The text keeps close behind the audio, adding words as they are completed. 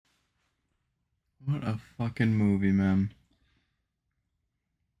What a fucking movie, man.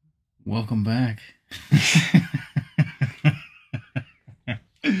 Welcome back.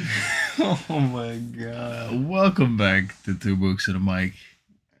 Oh my god. Welcome back to Two Books and a Mic.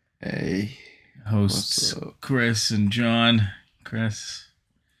 Hey, what's Hosts up? Chris and John. Chris,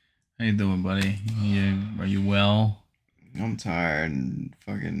 how you doing, buddy? Are you well? I'm tired and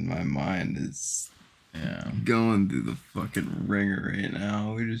fucking my mind is Yeah. going through the fucking ringer right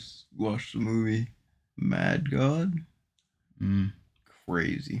now. We just watched the movie Mad God. Mm.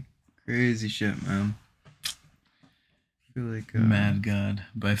 Crazy. Crazy shit, man. I feel like Mad God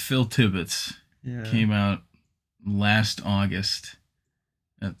by Phil Tibbets. yeah. Came out last August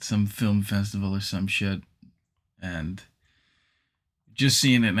at some film festival or some shit. And just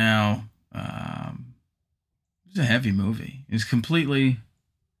seeing it now, it's a heavy movie. It's completely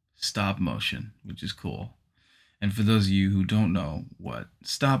stop motion, which is cool. And for those of you who don't know what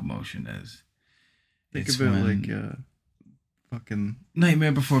stop motion is, Think it's of it when like fucking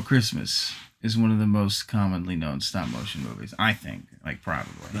Nightmare Before Christmas is one of the most commonly known stop motion movies. I think, like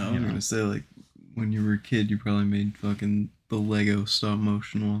probably. no, I was gonna say like when you were a kid you probably made fucking the Lego stop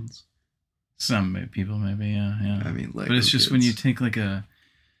motion ones. Some people maybe, yeah. I mean, Lego But it's just kids. when you take like a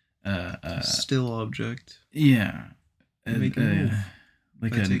Still object. yeah, Make it move.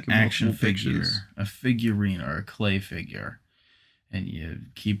 like By an taking action multiple figure, pictures. a figurine or a clay figure, and you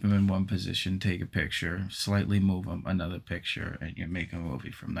keep them in one position, take a picture, slightly move them, another picture, and you make a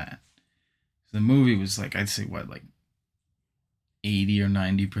movie from that. So the movie was like, I'd say what, like 80 or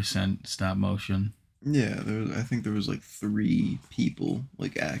 90% stop motion. Yeah, I think there was like 3 people,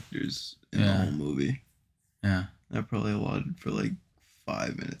 like actors, in the Yeah. whole movie. Yeah. That probably allotted for like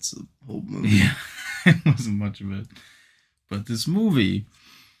 5 minutes of the whole movie. Yeah. It wasn't much of it. But this movie,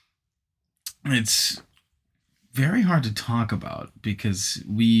 it's very hard to talk about because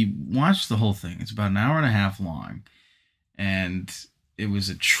we watched the whole thing. It's about an hour and a half long. And it was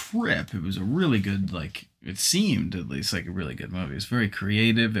a trip. It was a really good, like, it seemed at least like a really good movie. It was very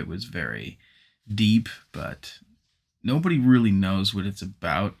creative. It was very deep, but nobody really knows what it's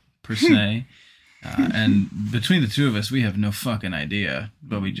about per se. And between the two of us, we have no fucking idea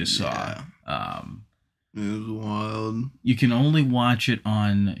what we just saw. It was wild. You can only watch it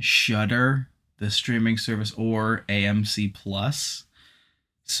on Shudder, the streaming service, or AMC Plus.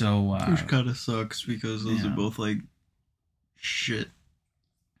 So, Which kind of sucks because those yeah. are both like shit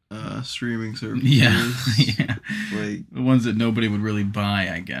streaming services. yeah. Like, the ones that nobody would really buy,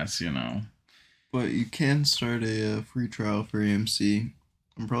 I guess, but you can start a free trial for AMC.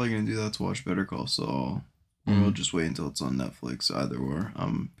 I'm probably gonna do that to watch Better Call Saul. Or I'll just wait until it's on Netflix. Either or.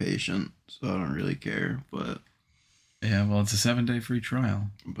 I'm patient, so I don't really care. But yeah, well, it's a 7-day free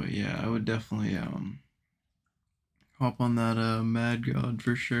trial. But yeah, I would definitely hop on that Mad God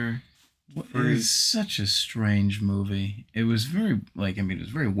for sure. It was such a strange movie. It was very, it was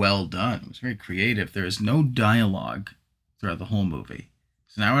very well done. It was very creative. There is no dialogue throughout the whole movie.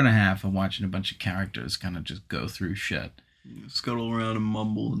 It's an hour and a half of watching a bunch of characters kind of just go through shit. Scuttle around and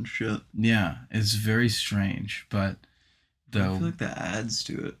mumble and shit. Yeah, it's very strange, but though I feel like that adds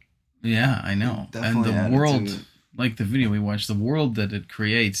to it. Yeah, I know. And the world, like the video we watched, the world that it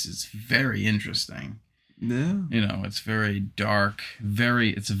creates is very interesting. Yeah. It's very dark.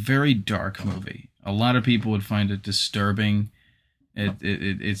 It's a very dark movie. A lot of people would find it disturbing.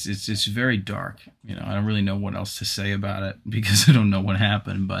 It's very dark. I don't really know what else to say about it because I don't know what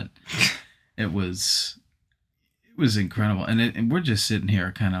happened, but it was incredible. And we're just sitting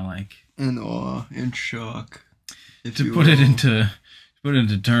here kind of like in awe, in shock. To put it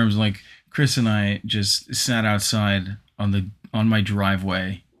into terms, like Chris and I just sat outside on my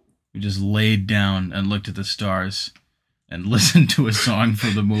driveway. We just laid down and looked at the stars and listened to a song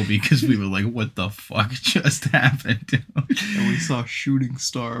from the movie because we were like, what the fuck just happened? And we saw Shooting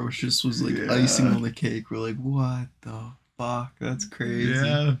Star, which just was like icing on the cake. We're like, what the fuck? That's crazy.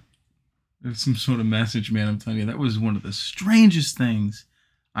 Yeah. There's some sort of message, man. I'm telling you, that was one of the strangest things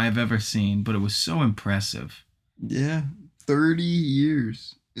I've ever seen, but it was so impressive. Yeah. 30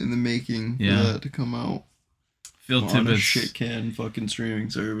 years in the making for that to come out. Phil Tibbets, shit can fucking streaming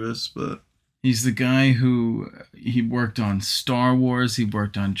service, but he's the guy he worked on Star Wars, he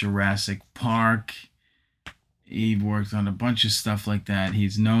worked on Jurassic Park, he worked on a bunch of stuff like that.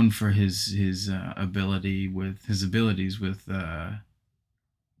 He's known for his abilities with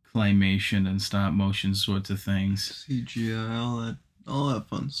claymation and stop motion sorts of things, CGI, all that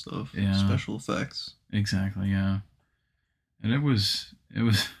fun stuff. Yeah, special effects. Exactly, yeah. And it was.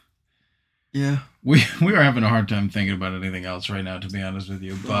 Yeah. We are having a hard time thinking about anything else right now, to be honest with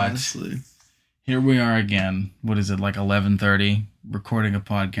you. But honestly, Here we are again. What is it, like 11:30? Recording a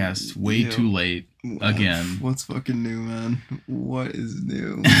podcast way too late again. What's fucking new, man? What is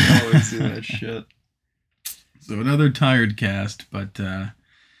new? We always do that shit. So another tired cast, but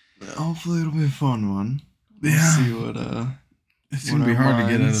hopefully it'll be a fun one. We'll see what it's gonna be hard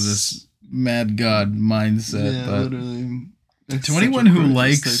to get out of this mad god mindset. Yeah, but literally. To anyone who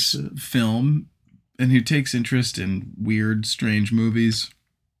likes film and who takes interest in weird, strange movies,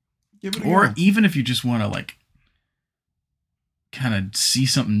 or even if you just want to like kind of see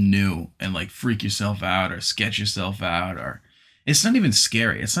something new and like freak yourself out or sketch yourself out, or it's not even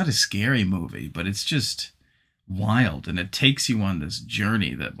scary. It's not a scary movie, but it's just wild, and it takes you on this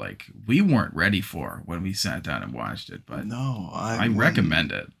journey that like we weren't ready for when we sat down and watched it. But no, I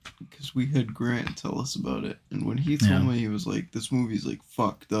recommend it because we had Grant tell us about it, and when he told me, he was like, "This movie's like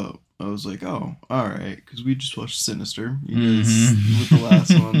fucked up." I was like, "Oh, all right," because we just watched Sinister with the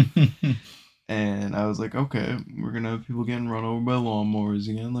last one, and I was like, "Okay, we're gonna have people getting run over by lawnmowers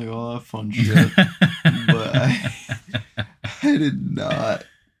again, like all that fun shit." But I did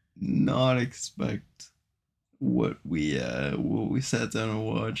not expect what we sat down and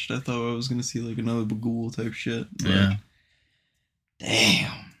watched. I thought I was gonna see like another Bagul type shit. But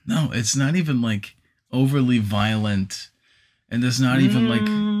damn. No, it's not even like overly violent, and there's not even like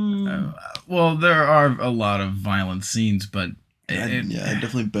well, there are a lot of violent scenes, but I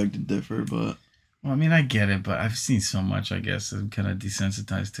definitely beg to differ. But well, I mean, I get it, but I've seen so much, I guess I'm kind of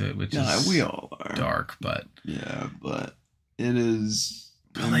desensitized to it, which is we all are dark, but yeah, but it is.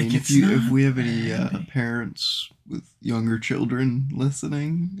 But I like, mean, if we have any parents with younger children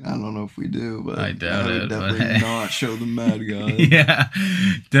listening, I don't know if we do, but I doubt would it. Definitely not show them Mad God. Yeah,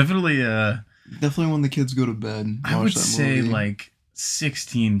 definitely. Definitely when the kids go to bed. I would say like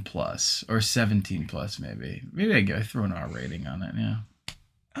 16 plus or 17 plus, maybe. Maybe I throw an R rating on it.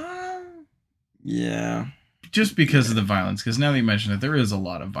 Yeah. Yeah. Just because of the violence, because now that you mention it, there is a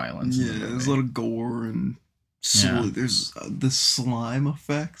lot of violence. Yeah, there's a lot of gore and. So there's the slime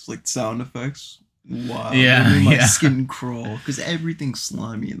effects, like sound effects. Wow. Yeah. My skin crawl because everything's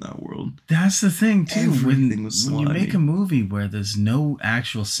slimy in that world. That's the thing too. Everything was slimy. When you make a movie where there's no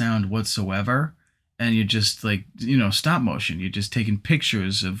actual sound whatsoever, and you're just like, stop motion, you're just taking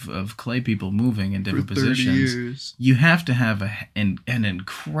pictures of clay people moving in different positions. Years. You have to have an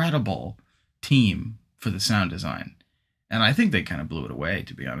incredible team for the sound design. And I think they kind of blew it away,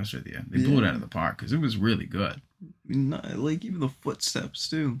 to be honest with you. They blew it out of the park because it was really good. Like even the footsteps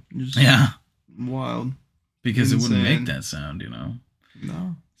too. Just wild. Because it wouldn't make that sound,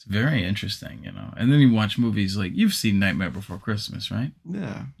 No. It's very interesting, And then you watch movies like, you've seen Nightmare Before Christmas, right?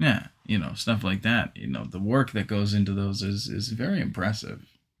 Yeah. Yeah, stuff like that. The work that goes into those is very impressive.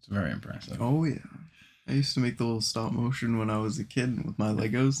 It's very impressive. Oh yeah. I used to make the little stop motion when I was a kid with my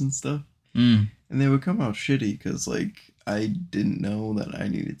Legos and stuff. Mm. And they would come out shitty because, like, I didn't know that I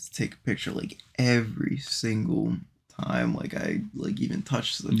needed to take a picture, like, every single time, like, I, like, even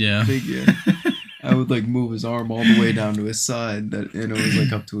touched the figure. I would, like, move his arm all the way down to his side, and it was,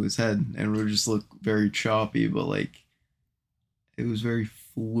 like, up to his head, and it would just look very choppy, but, like, it was very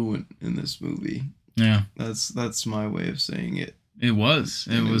fluent in this movie. Yeah. That's my way of saying it. It was.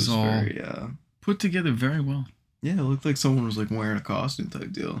 It was all very, put together very well. Yeah, it looked like someone was like wearing a costume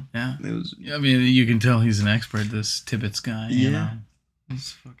type deal. Yeah. It was. I mean, you can tell he's an expert, this Tibbetts guy.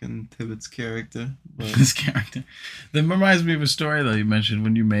 This fucking Tibbetts character. But... This character. That reminds me of a story, though, you mentioned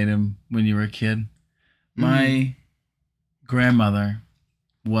when you made him when you were a kid. My grandmother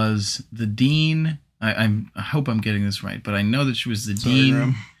was the dean. I hope I'm getting this right, but I know that she was the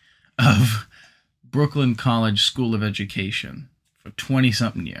dean of Brooklyn College School of Education for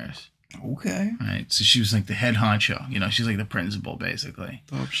 20-something years. Okay. Right. So she was like the head honcho. She's like the principal, basically.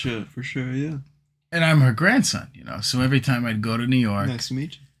 Top shit, for sure, yeah. And I'm her grandson, So every time I'd go to New York. Nice to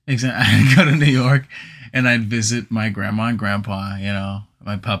meet you. Exactly. I'd go to New York and I'd visit my grandma and grandpa,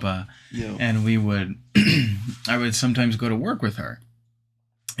 my papa. Yeah. And we would, I would sometimes go to work with her.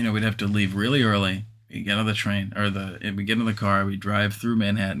 We'd have to leave really early. We'd get on the train, we'd get in the car, we'd drive through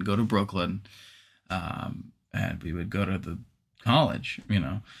Manhattan, go to Brooklyn. And we would go to the college,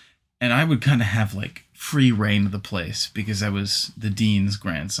 And I would kind of have like free reign of the place because I was the dean's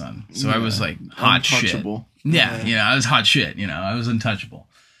grandson. So I was like hot shit. Yeah, I was hot shit. I was untouchable.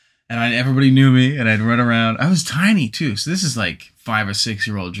 And everybody knew me and I'd run around. I was tiny too. So this is like 5 or 6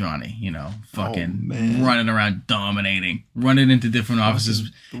 year old Johnny, fucking running around dominating, running into different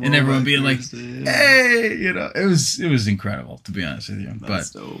offices and everyone being like, hey, it was incredible, to be honest with you.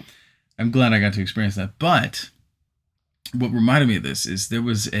 That's dope. I'm glad I got to experience that. But what reminded me of this is there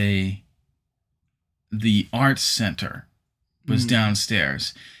was the arts center was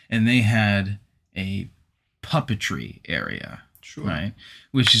downstairs and they had a puppetry area, Sure. right?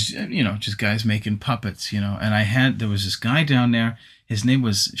 Which is, just guys making puppets, And there was this guy down there. His name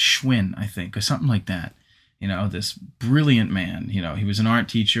was Schwinn, I think, or something like that. This brilliant man. He was an art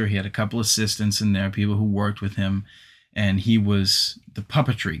teacher. He had a couple assistants in there, people who worked with him, and he was the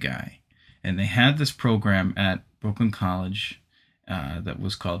puppetry guy. And they had this program at Brooklyn College that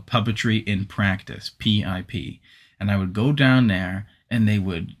was called Puppetry in Practice, PIP. And I would go down there, and they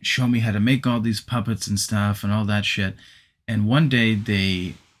would show me how to make all these puppets and stuff and all that shit. And one day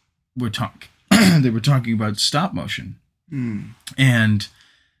they were talking about stop motion. And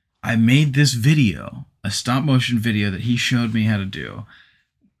I made this video, a stop motion video that he showed me how to do.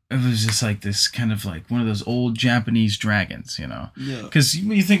 It was just like this kind of like one of those old Japanese dragons, Yeah. Because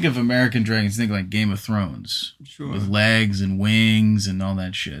when you think of American dragons, you think like Game of Thrones. Sure. With legs and wings and all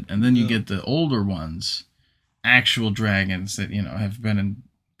that shit. And then you get the older ones, actual dragons that, have been in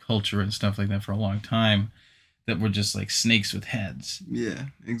culture and stuff like that for a long time, that were just like snakes with heads. Yeah,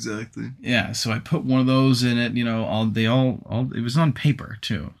 exactly. Yeah, so I put one of those in it, it was on paper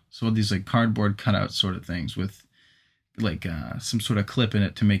too. So all these like cardboard cutout sort of things with like some sort of clip in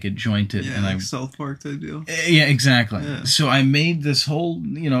it to make it jointed. Yeah, and like South Park type deal. Yeah, exactly. Yeah. So I made this whole,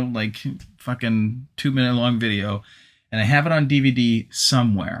 like fucking 2-minute long video, and I have it on DVD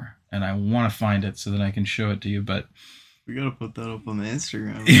somewhere, and I want to find it so that I can show it to you, but we gotta put that up on the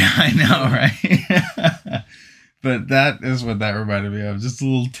Instagram. Yeah, I know, right? But that is what that reminded me of. Just a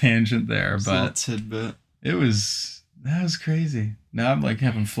little tangent there, Just but a little tidbit. That was crazy. Now I'm like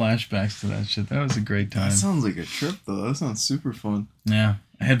having flashbacks to that shit. That was a great time. That sounds like a trip though. That sounds super fun. Yeah.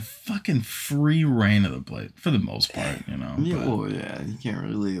 I had fucking free reign of the place for the most part, Yeah, but, well, yeah, you can't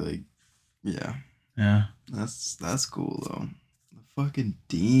really yeah. Yeah. That's cool though. The fucking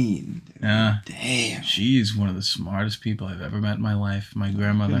dean. Dude. Yeah. Damn. She's one of the smartest people I've ever met in my life. My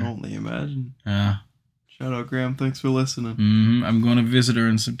grandmother. I can only imagine. Yeah. Shout out, Graham. Thanks for listening. I'm going to visit her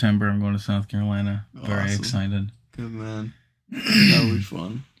in September. I'm going to South Carolina. Very Awesome. excited. Good man. That'll be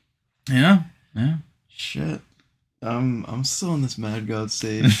fun. Yeah. Yeah. Shit. I'm still in this Mad God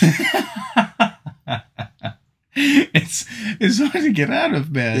stage. It's hard to get out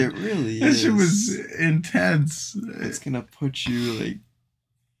of, man. It really that is. shit was intense. It's gonna put you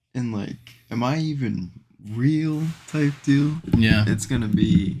in am I even real type deal? Yeah. It's gonna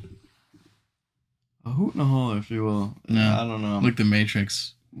be a hoot and a holler, if you will. No. I don't know. Like the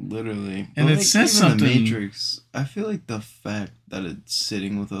Matrix. Literally. And But it says even something. The Matrix, I feel like the fact that it's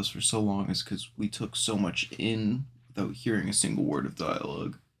sitting with us for so long is because we took so much in without hearing a single word of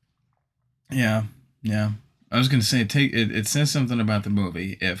dialogue. Yeah. Yeah. I was gonna say it says something about the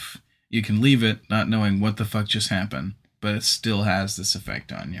movie if you can leave it not knowing what the fuck just happened, but it still has this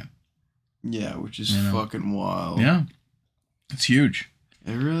effect on you. Yeah, which is fucking wild. Yeah. It's huge.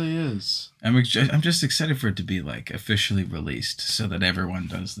 It really is. I'm just excited for it to be like officially released so that everyone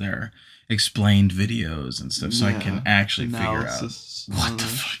does their explained videos and stuff, so I can actually Analysis figure out what the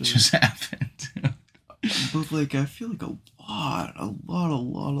fuck just happened. But I feel like a lot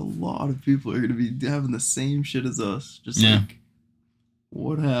of people are gonna be having the same shit as us. Just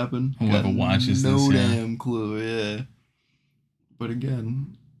what happened? Whoever watches no this, damn clue. Yeah. But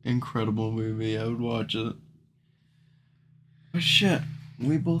again, incredible movie. I would watch it. But shit,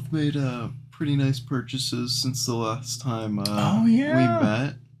 we both made pretty nice purchases since the last time we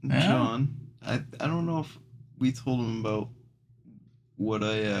met. Yeah. John, I don't know if we told him about what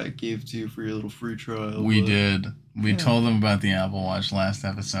I gave to you for your little free trial. We did. We told them about the Apple Watch last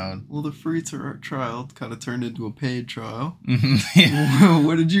episode. Well, the free trial kind of turned into a paid trial. Yeah.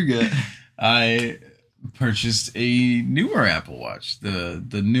 What did you get? I purchased a newer Apple Watch,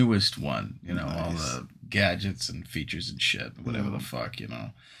 the newest one. Nice. All the gadgets and features and shit, whatever the fuck.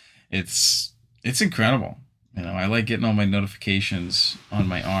 It's incredible. I like getting all my notifications on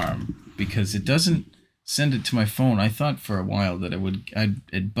my arm because it doesn't send it to my phone. I thought for a while that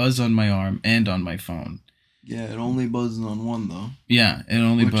it'd buzz on my arm and on my phone. Yeah, it only buzzes on one though. Yeah, it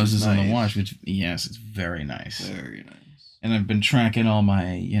only buzzes on the watch, which it's very nice. Very nice. And I've been tracking all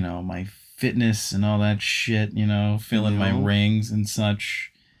my, my fitness and all that shit, filling my rings and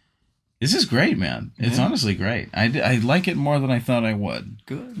such. This is great, man. It's honestly great. I like it more than I thought I would.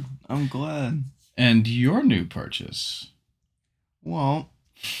 Good. I'm glad. And your new purchase? Well,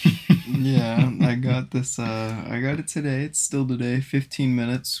 yeah, I got this. I got it today. It's still today. 15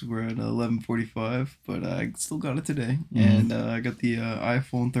 minutes. We're at 11:45, but I still got it today. And I got the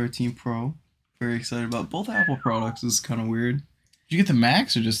iPhone 13 Pro. Very excited about both Apple products. Is kind of weird. Did you get the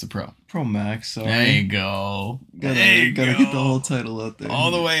Max or just the Pro? Pro Max. Sorry. There you go. Gotta get the whole title out there.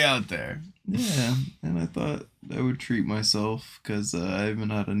 All the way out there. Yeah, and I thought I would treat myself because I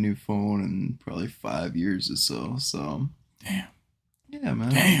haven't had a new phone in probably 5 years or so. So Damn. yeah, man.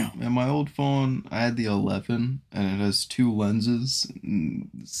 Damn. And my old phone, I had the 11, and it has two lenses. And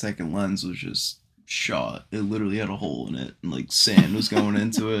the second lens was just shot. It literally had a hole in it, and like sand was going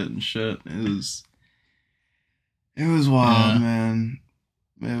into it and shit. It was wild, Yeah. man.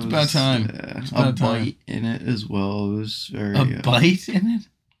 It's about time. It's A about time. bite in it as well. It was very A bite in it?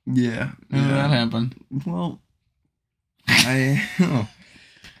 Yeah. How did that happen? Well, I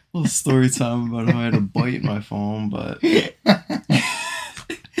little story time about how I had a bite in my phone, but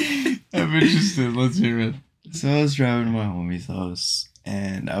I'm interested. Let's hear it. so I was driving to my homie's house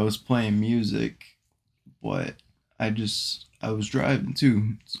and I was playing music, but I was driving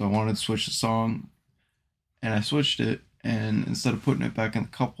too, so I wanted to switch the song, and I switched it, and instead of putting it back in the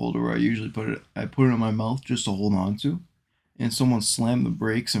cup holder where I usually put it, I put it in my mouth just to hold on to, and someone slammed the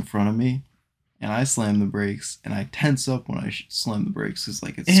brakes in front of me, and I slammed the brakes, and I tense up when I slam the brakes because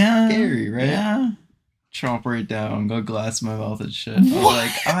like it's scary, right? Yeah. Chomp right down, got glass in my mouth and shit. I was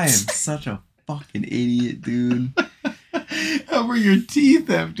like, I am such a fucking idiot, dude. How were your teeth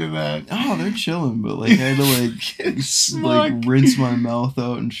after that? Oh, they're chilling, but like I had to like rinse my mouth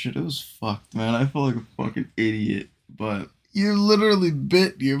out and shit. It was fucked, man. I felt like a fucking idiot, but you literally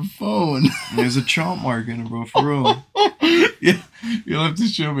bit your phone. There's a chomp mark in it, bro, for real. Yeah, you'll have to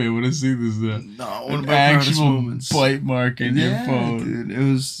show me. I want to see this. No, one of an my proudest actual moments. bite mark in your phone. Dude,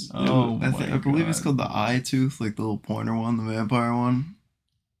 it was. I believe it's God. called the eye tooth, like the little pointer one, the vampire one.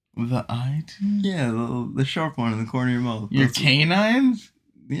 The eye tooth? Yeah, the sharp one in the corner of your mouth. Your canines?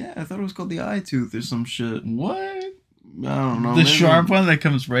 Yeah, I thought it was called the eye tooth or some shit. What? I don't know. The sharp one that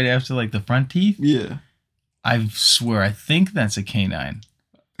comes right after like the front teeth? Yeah. I swear, I think that's a canine.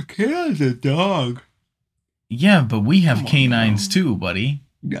 A canine's a dog. Yeah, but we have canines too, buddy.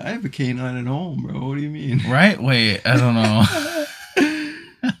 Yeah, I have a canine at home, bro. What do you mean? Right? Wait, I don't know.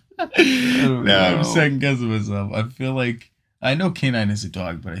 I'm second guessing myself. I feel like I know canine is a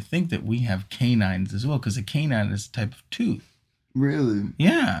dog, but I think that we have canines as well because a canine is a type of tooth. Really?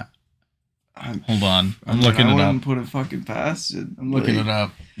 Yeah. Hold on. I'm looking it up. I wouldn't put it fucking past it. I'm looking it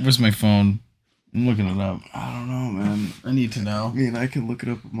up. Where's my phone? I'm looking it up. I don't know, man. I need to know. I mean, I can look it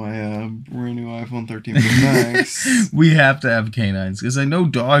up with my brand new iPhone 13 Pro Max. We have to have canines because I know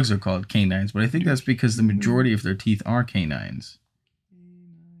dogs are called canines, but I think that's because the majority of their teeth are canines.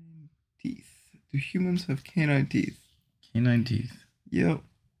 Canine teeth. Do humans have canine teeth? Canine teeth. Yep,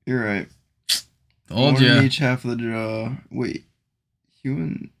 you're right. Told One ya. in each half of the jaw. Wait,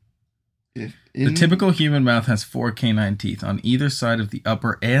 human. The typical human mouth has 4 canine teeth on either side of the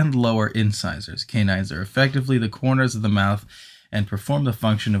upper and lower incisors. Canines are effectively the corners of the mouth and perform the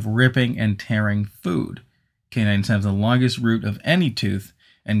function of ripping and tearing food. Canines have the longest root of any tooth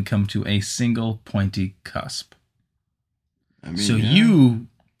and come to a single pointy cusp. I mean, so you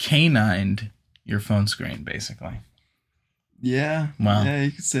canined your phone screen, basically. Yeah. Wow. Yeah,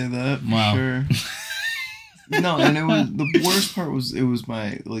 you could say that. For Wow. Sure. No, and it was the worst part was it was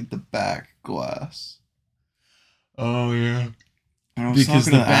my the back glass. Oh yeah. And I was Because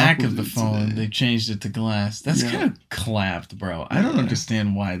the talking to back Apple of the dude phone, today. they changed it to glass. That's Yeah. kind of clapped, bro. I don't Yeah.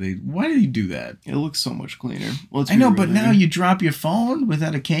 understand why do you do that? It looks so much cleaner. Let's I be know, real but here. now you drop your phone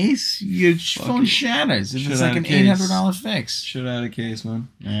without a case, your phone it. shatters. If Shit it's out like of an case. $800 fix. Shit out of case, man.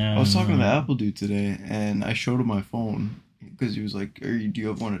 Yeah, I was talking to the Apple dude today, and I showed him my phone because he was like, do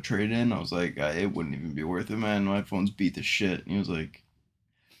you want to trade in? I was like, it wouldn't even be worth it, man. My phone's beat the shit. And he was like,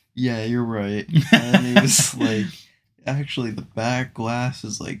 yeah, you're right. And he was like, actually, the back glass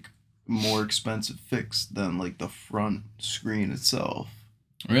is like more expensive fix than like the front screen itself.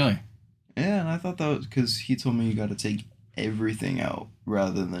 Really? Yeah, and I thought that was because he told me you got to take everything out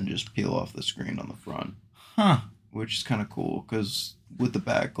rather than just peel off the screen on the front. Huh. Which is kind of cool because with the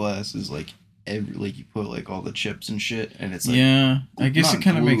back glass is like you put like all the chips and shit, and it's like I guess not it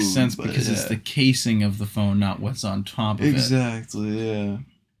kind of makes glued, sense but because it's yeah. the casing of the phone, not what's on top of it. Exactly, yeah.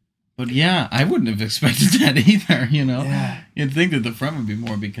 But yeah, I wouldn't have expected that either, you know? Yeah. You'd think that the front would be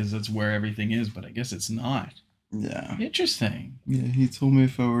more because that's where everything is, but I guess it's not. Yeah. Interesting. Yeah, he told me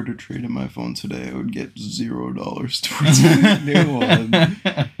if I were to trade in my phone today, I would get $0 towards my new one.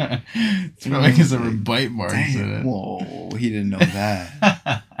 It's probably because there were bite marks in it. Whoa, he didn't know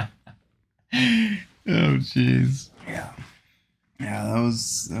that. Oh, jeez. Yeah. Yeah, that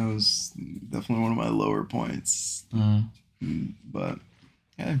was definitely one of my lower points. But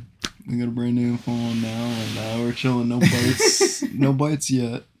hey, we got a brand new phone now, and we're chilling. No bites, no bites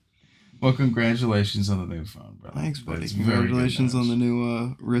yet. Well, congratulations on the new phone, brother. Thanks, buddy. That's very good Congratulations on news. the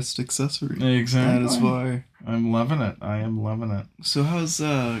new wrist accessory. Exactly. That is fire. I'm loving it. I am loving it. So how's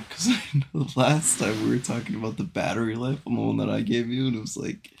because I know the last time we were talking about the battery life on the one that I gave you, and it was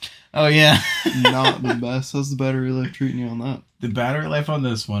like Oh yeah. not the best. How's the battery life treating you on that? The battery life on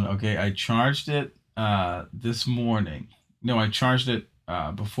this one, okay, I charged it this morning. No, I charged it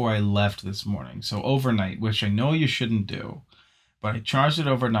before I left this morning. So overnight, which I know you shouldn't do. But I charged it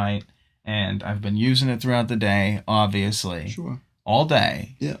overnight, and I've been using it throughout the day, obviously. Sure. All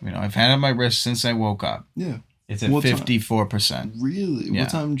day. Yeah. You know, I've had it on my wrist since I woke up. Yeah. It's at 54%. Really? Yeah. What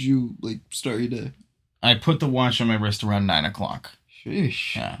time did you start your day? I put the watch on my wrist around 9 o'clock.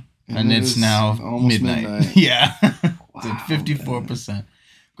 Sheesh. Yeah. And it's now midnight. Yeah. It's at 54%.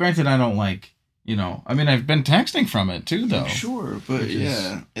 Granted, I don't I've been texting from it too, though. Sure, but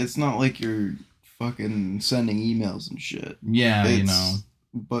it's not like you're fucking sending emails and shit. Yeah,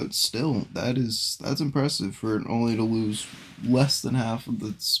 But still, that's impressive for it only to lose less than half of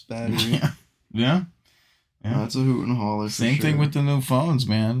its battery. Yeah. That's a hoot and holler. Same thing with the new phones,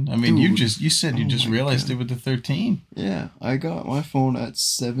 man. I mean, Dude, you said you just realized it with the 13. Yeah, I got my phone at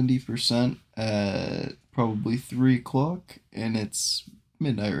 70% at probably 3 o'clock, and it's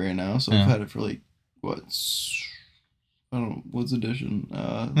midnight right now, so I've had it for I don't know, what's edition?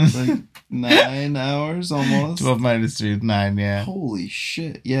 Like 9 hours almost. 12 minus 3 is 9, yeah. Holy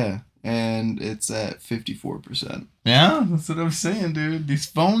shit, yeah. And it's at 54%. Yeah, that's what I'm saying, dude. These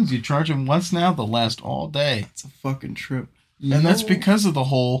phones, you charge them once now, they'll last all day. It's a fucking trip. That's because of the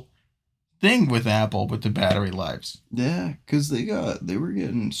whole thing with Apple with the battery lives. Yeah, because they were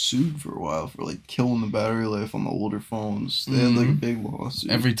getting sued for a while for killing the battery life on the older phones. They had a big lawsuit.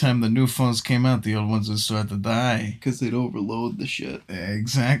 Every time the new phones came out, the old ones would start to die. Because they'd overload the shit.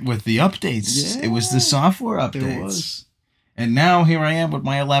 Exactly. With the updates. Yeah, it was the software updates. It was. And now here I am with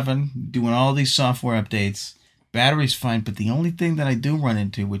my 11 doing all these software updates. Battery's fine, but the only thing that I do run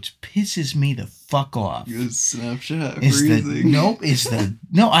into, which pisses me the fuck off, is Snapchat freezing.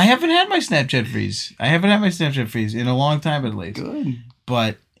 No, I haven't had my Snapchat freeze. I haven't had my Snapchat freeze in a long time at least. Good.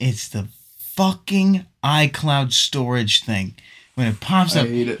 But it's the fucking iCloud storage thing. When it pops up,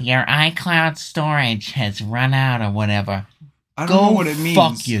 your iCloud storage has run out or whatever. I don't know what it means.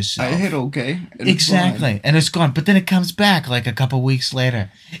 Fuck yourself. I hit OK. Exactly. And it's gone. But then it comes back a couple weeks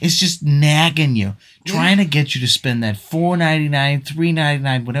later. It's just nagging you. Trying to get you to spend that $4.99,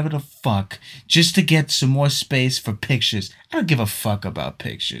 $3.99, whatever the fuck, just to get some more space for pictures. I don't give a fuck about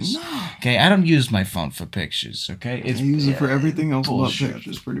pictures. No. Okay? I don't use my phone for pictures. Okay? I use it for everything else but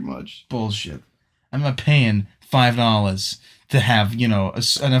pictures, pretty much. Bullshit. I'm not paying $5 to have,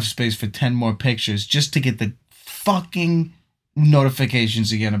 enough space for 10 more pictures just to get the fucking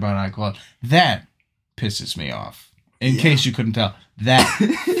notifications again about iCloud. That pisses me off. In case you couldn't tell, that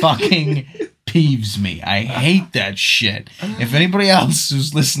fucking peeves me. I hate that shit. If anybody else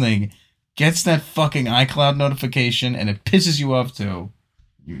who's listening gets that fucking iCloud notification and it pisses you off too,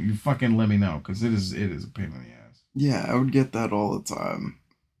 you fucking let me know, because it is a pain in the ass. Yeah, I would get that all the time.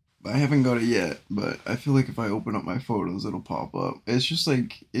 I haven't got it yet, but I feel like if I open up my photos, it'll pop up. It's just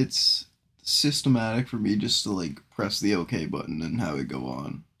it's systematic for me just to press the OK button and have it go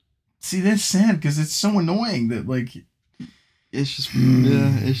on. See, that's sad because it's so annoying that it's just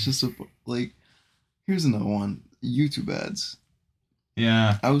it's just here's another one. YouTube ads.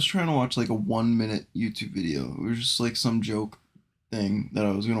 Yeah. I was trying to watch a 1 minute YouTube video. It was just some joke thing that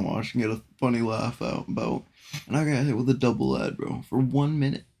I was gonna watch and get a funny laugh out about, and I got hit with a double ad, bro. For 1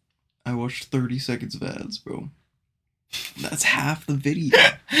 minute, I watched 30 seconds of ads, bro. That's half the video.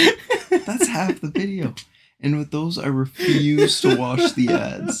 That's half the video. And with those, I refuse to watch the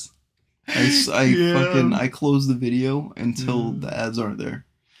ads. I close the video until the ads aren't there.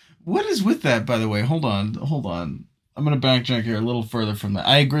 What is with that, by the way? Hold on. I'm going to backtrack here a little further from that.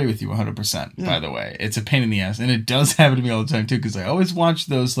 I agree with you 100%, by the way. It's a pain in the ass. And it does happen to me all the time, too, because I always watch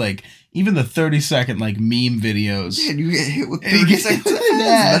those, even the 30-second, meme videos. Yeah, you get hit with 30 seconds of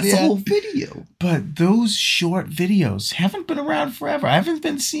ads. That's the whole video. But those short videos haven't been around forever. I haven't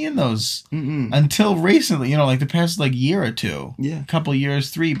been seeing those until recently, the past, year or two. Yeah. A couple years,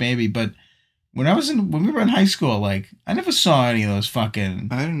 3 maybe, but when we were in high school, I never saw any of those fucking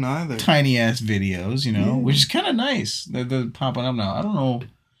I didn't either. Tiny ass videos, which is kind of nice. They're popping up now. I don't know.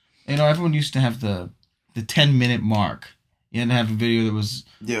 Everyone used to have the 10-minute mark. You had to have a video that was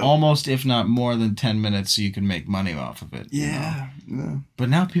almost, if not more than 10 minutes, so you can make money off of it. Yeah. But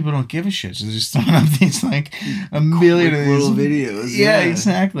now people don't give a shit, so they're just throwing up these a million of little videos. Yeah,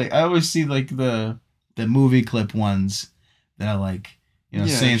 exactly. I always see the movie clip ones that are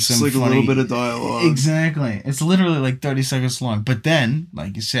saying some funny, a little bit of dialogue. Exactly. It's literally 30 seconds long. But then,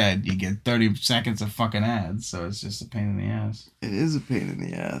 like you said, you get 30 seconds of fucking ads, so it's just a pain in the ass. It is a pain in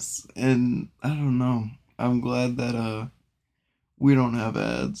the ass. And I don't know. I'm glad that we don't have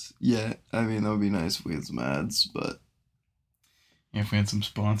ads yet. I mean, that would be nice if we had some ads, but If we had some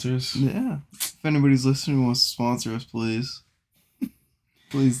sponsors. yeah. If anybody's listening who wants to sponsor us, please.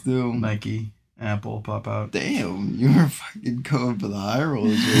 Please do. Nike, Apple, pop out. Damn, you were fucking going for the high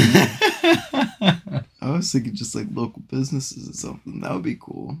rollers right now. I was thinking just like local businesses or something. That would be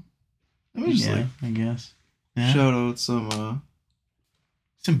cool. I mean, yeah, I guess. Yeah. Shout out some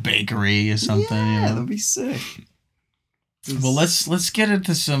bakery or something. Yeah, you know? that'd be sick. Well, let's get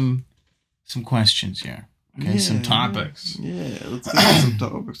into some questions here. Okay, some topics. Yeah, let's get into some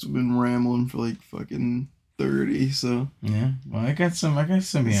topics. We've been rambling for like fucking 30, so yeah. Well, I got some.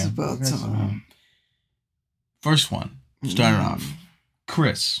 It's about time. First one. Starting off,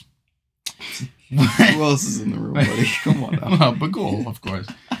 Chris. Who else is in the room, buddy? Come on now. Well, Bagul, of course.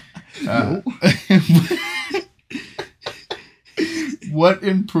 What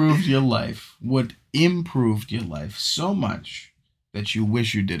improved your life? What improved your life so much that you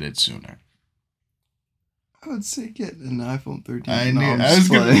wish you did it sooner? I would say getting an iPhone 13. I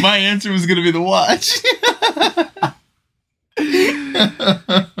knew. My answer was gonna be the watch.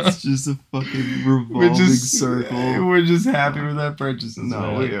 It's just a fucking revolving circle. We're just happy with that purchase.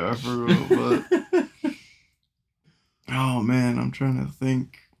 No, we are for real. But oh man, I'm trying to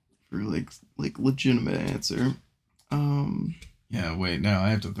think for like legitimate answer. Yeah, wait, now I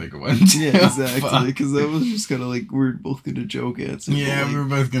have to think of one. Yeah, exactly. Because that was just kind of like we're both gonna joke answer. Yeah, we were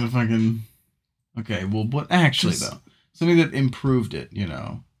both gonna fucking. Okay, well, but actually though, something that improved it, you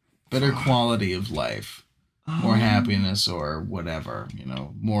know, better quality of life, more happiness or whatever, you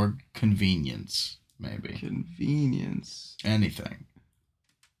know, more convenience, maybe. Convenience. Anything.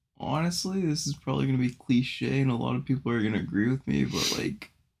 Honestly, this is probably gonna be cliche, and a lot of people are gonna agree with me, but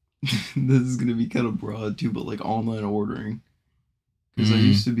like, this is gonna be kind of broad too. But like online ordering. Because I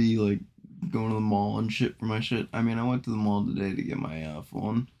used to be, like, going to the mall and shit for my shit. I mean, I went to the mall today to get my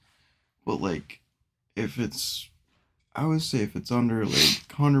phone. But, like, I would say if it's under, like,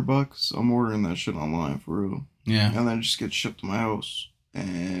 $100, I'm ordering that shit online for real. Yeah. And then it just gets shipped to my house.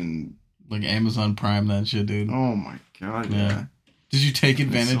 And... like Amazon Prime, that shit, dude. Oh, my God, yeah. Did you take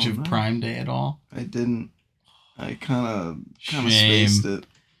advantage of Prime Day at all? I didn't. I kind of spaced it.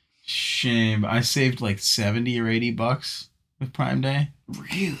 Shame. I saved, like, $70 or $80 with Prime Day.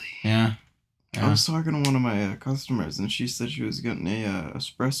 Really? Yeah. I was talking to one of my customers, and she said she was getting a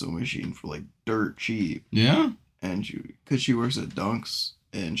espresso machine for like dirt cheap. Yeah. And because she works at Dunks,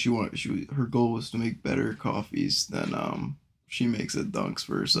 and her goal was to make better coffees than she makes at Dunks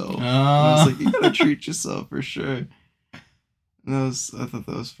for herself. And I was like, you gotta treat yourself for sure. And I thought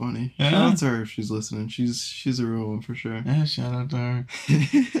that was funny. Yeah. Shout out to her if she's listening. She's a real one for sure. Yeah, shout out to her.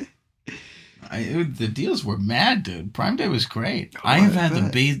 The deals were mad, dude. Prime Day was great. I have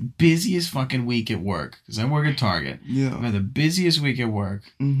had the busiest fucking week at work because I work at Target. Yeah. I've had the busiest week at work.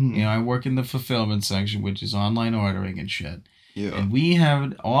 Mm-hmm. You know, I work in the fulfillment section, which is online ordering and shit. Yeah. And we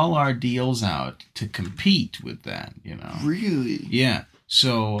have all our deals out to compete with that, you know. Really? Yeah.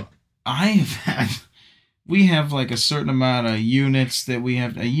 So we have like a certain amount of units that we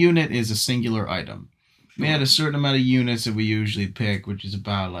have. A unit is a singular item. Sure. We had a certain amount of units that we usually pick, which is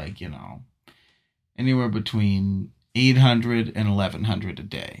about like, you know, anywhere between 800 and 1,100 a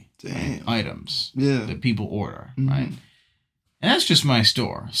day. Damn. Right? Items that people order, right? And that's just my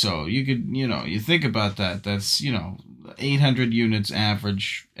store. So you could, you know, you think about that. That's, you know, 800 units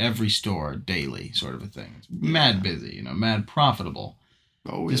average every store daily sort of a thing. It's mad busy, you know, mad profitable.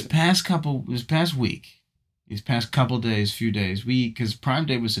 Oh, this past week, these past couple days, few days, because Prime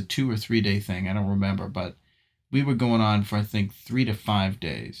Day was a 2 or 3 day thing. I don't remember, but we were going on for, I think, 3 to 5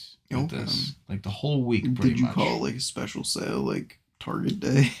 days. This, like the whole week, pretty much. Did you call it like a special sale, like Target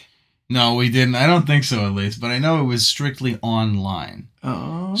Day? No, we didn't. I don't think so, at least. But I know it was strictly online.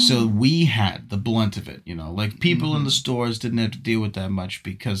 Oh. So we had the blunt of it, you know. Like, people in the stores didn't have to deal with that much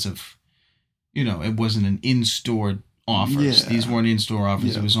because of, you know, it wasn't an in-store offers. Yeah. These weren't in-store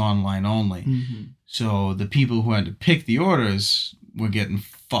offers. It was online only. So the people who had to pick the orders were getting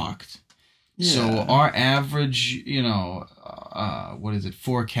fucked. Yeah. So our average, you know,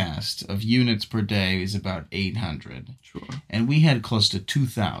 forecast of units per day is about 800. Sure. And we had close to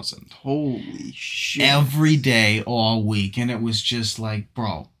 2,000. Holy shit. Every day, all week. And it was just like,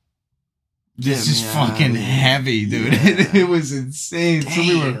 bro, this is fucking heavy, dude. Yeah. It was insane. Damn. So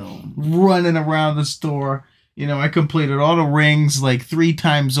we were running around the store. You know, I completed all the rings like 3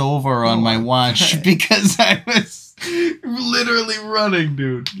 times over on my watch because I was literally running,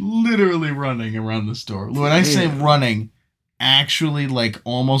 dude. Literally running around the store. When I say running, actually like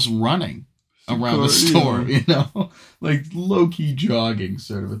almost running around the store, you know, like low key jogging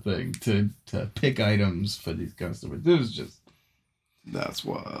sort of a thing to pick items for these customers. It was just That's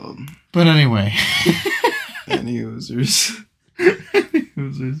wild. But anyway, any users.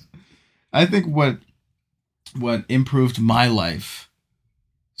 I think what improved my life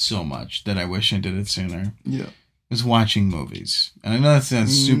so much that I wish I did it sooner. Yeah. Was watching movies. And I know that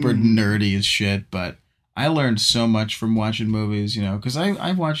sounds super nerdy as shit, but I learned so much from watching movies, you know, because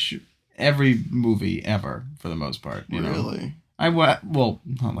I watch every movie ever for the most part. You really? know? Well,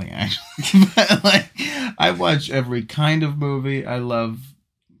 not like actually, but like I watch every kind of movie. I love,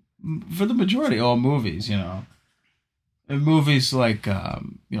 for the majority, all movies, you know. And movies like, you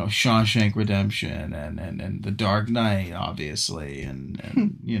know, Shawshank Redemption and The Dark Knight, obviously,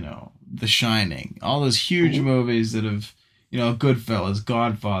 and you know, The Shining. All those huge movies that have, you know, Goodfellas,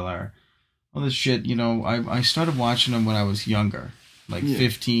 Godfather, all this shit, you know, I started watching them when I was younger, like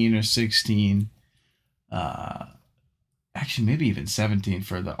 15 or 16. Actually, maybe even 17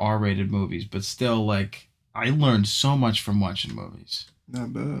 for the R-rated movies, but still, like, I learned so much from watching movies.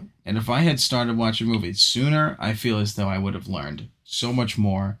 Not bad. And if I had started watching movies sooner, I feel as though I would have learned so much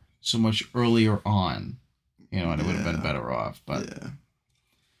more, so much earlier on, you know, and it would have been better off. But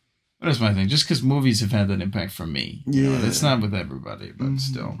that's my thing. Just because movies have had that impact for me. You know, it's not with everybody, but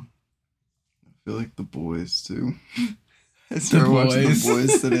still. I feel like The Boys, too. I started watching The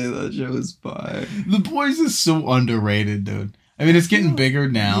Boys today. That show is fire. The Boys is so underrated, dude. I mean, it's getting bigger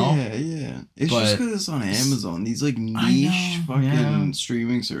now. Yeah. It's just because it's on Amazon. These, like, niche fucking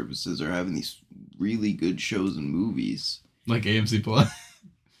streaming services are having these really good shows and movies. Like AMC Plus.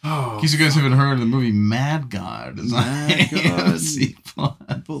 Oh, in case you guys haven't heard of the movie Mad God. It's Mad God. AMC Plus.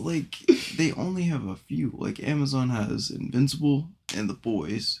 But, like, they only have a few. Like, Amazon has Invincible and The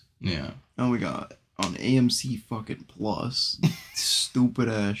Boys. Yeah. And we got on AMC fucking Plus. Stupid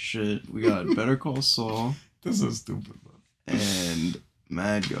ass shit. We got Better Call Saul. This is stupid, bro. And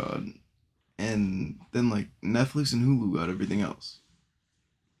Mad God. And then, like, Netflix and Hulu got everything else.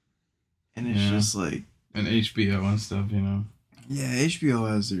 And it's just like... And HBO and stuff, you know. Yeah, HBO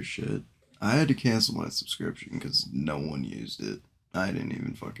has their shit. I had to cancel my subscription because no one used it. I didn't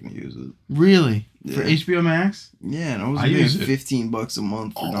even fucking use it. Really? Yeah. For HBO Max? Yeah, and I was paying $15 a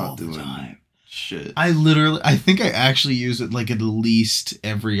month for not doing shit. I think I actually use it like at least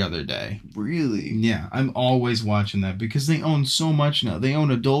every other day. Really? Yeah, I'm always watching that because they own so much now. They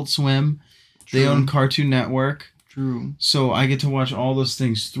own Adult Swim. True. They own Cartoon Network. True. So I get to watch all those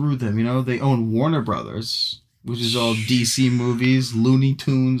things through them. You know, they own Warner Brothers, which is all DC movies, Looney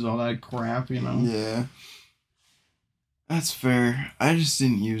Tunes, all that crap, you know? Yeah. That's fair. I just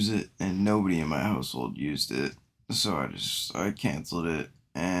didn't use it, and nobody in my household used it. So I canceled it.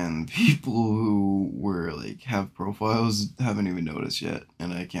 And people who were, like, have profiles haven't even noticed yet.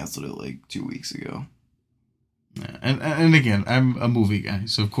 And I canceled it, like, 2 weeks ago. Yeah, and again, I'm a movie guy,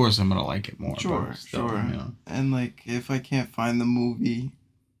 so of course I'm going to like it more. Sure. You know. And, like, if I can't find the movie,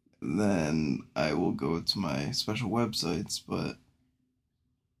 then I will go to my special websites. But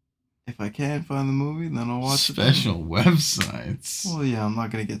if I can't find the movie, then I'll watch special websites? Well, yeah, I'm not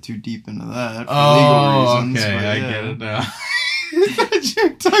going to get too deep into that for legal reasons. Okay, I get it now. I thought you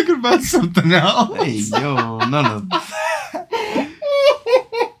were talking about something else. Hey, yo, none of that.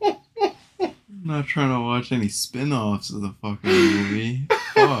 I'm not trying to watch any spin-offs of the fucking movie.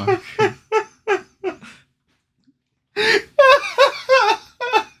 Fuck.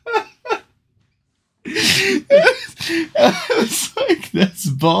 I was like, that's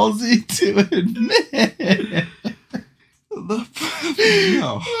ballsy to admit.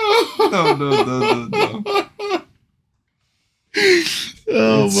 No.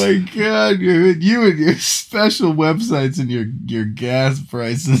 Oh my god, you and your special websites and your gas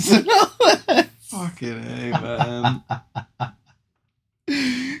prices and all that. Fucking A, man.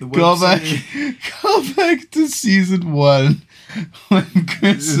 Call back to season 1 when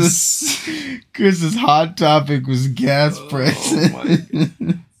Chris's hot topic was gas prices.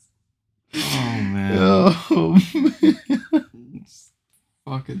 Oh man. Oh man. It's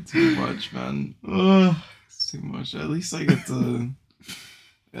fucking too much, man. It's too much. At least I get to...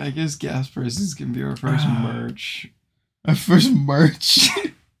 I guess gas prices can be our first merch. Our first merch?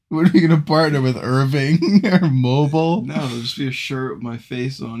 What are we going to partner with, Irving or Mobile? No, there'll just be a shirt with my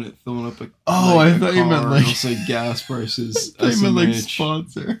face on it filling up a I thought you meant like... It'll say gas prices. I meant like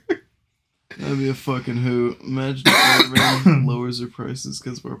sponsor. That'd be a fucking hoot. Imagine if Irving lowers their prices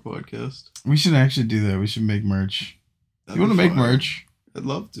because of our podcast. We should actually do that. We should make merch. You want to make merch? I'd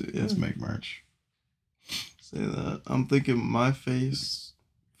love to, yeah. Let's make merch. Say that. I'm thinking my face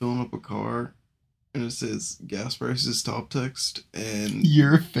filling up a car And it says gas prices top text and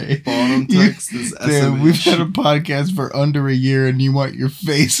Your face. Bottom text is SMH. Damn, we've had a podcast for under a year and you want your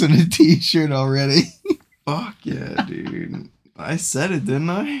face on a t-shirt already. Fuck yeah, dude. I said it, didn't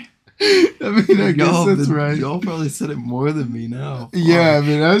I? I mean, I guess that's right. Y'all probably said it more than me now. Fuck. Yeah, I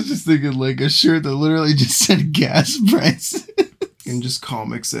mean, I was just thinking like a shirt that literally just said gas price. And just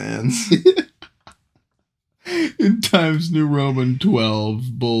Comic Sans. In Times New Roman 12,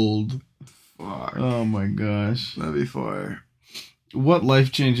 bold. Fuck. Oh my gosh. That'd be fire. What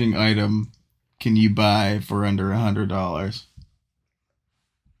life-changing item can you buy for under $100?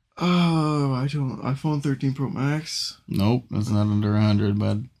 Oh, I don't. iPhone 13 Pro Max. Nope, that's not under 100,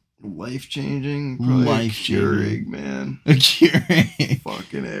 bud. Life-changing. Probably Life-changing. a Keurig, man. A Keurig.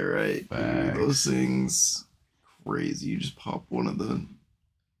 Fucking A, right? Dude, those things, crazy. You just pop one of the,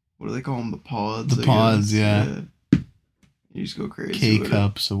 what do they call them? The pods? The pods, yeah. You just go crazy.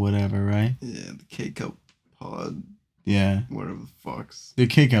 K-cups or whatever, right? Yeah, the K-cup pod. Yeah. Whatever the fucks. The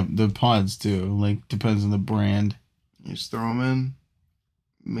K-cup, the pods too. Like, depends on the brand. You just throw them in,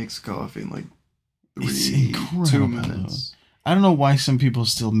 mix coffee in like It's incredible, 2 minutes. I don't know why some people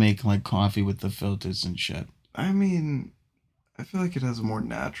still make like coffee with the filters and shit. I mean, I feel like it has a more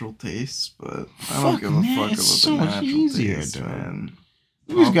natural taste, but I don't give a fuck about it's the so much natural easier, taste, dude. man.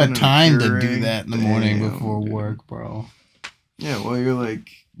 Who's Popping got in a time to do Keurig, that in the morning damn, before dude. work, bro? Yeah, while you're like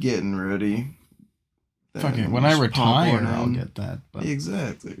getting ready. Fuck it. then When I just pop retire, one I'll in. get that. But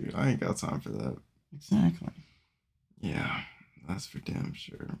Exactly. I ain't got time for that. exactly. Yeah, that's for damn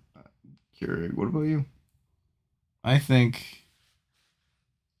sure. Keurig, what about you? I think.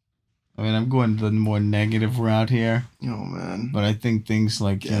 I mean, I'm going the more negative route here, Oh, man. but I think things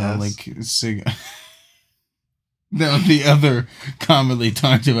like Gas. like that was the other commonly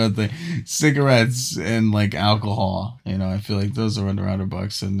talked about thing, cigarettes and like alcohol. I feel like those are under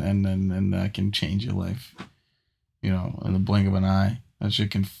 $100, and that can change your life. In the blink of an eye, that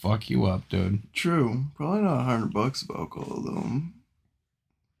shit can fuck you up, dude. True. Probably not $100 of alcohol, though.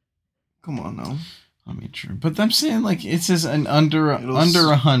 Come on now. I mean, true, but I'm saying like it says under It'll under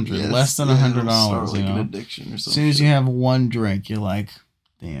 100, Yes, less than yeah, it'll $100. start like You an know, addiction or as something. soon as you have one drink, you're like,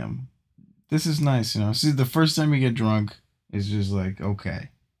 damn, this is nice. See, the first time you get drunk is just like, okay,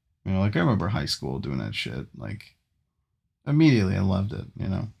 like I remember high school doing that shit. Like, immediately I loved it.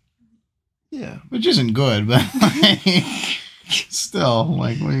 Yeah. Which isn't good, but like, still,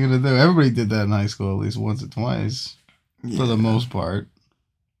 like, what are you gonna do? Everybody did that in high school at least once or twice, for the most part.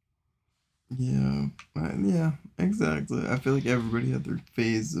 Yeah. Yeah, exactly. I feel like everybody had their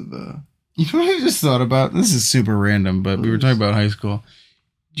phase of, You know what I just thought about? This is super random, but we were talking about high school.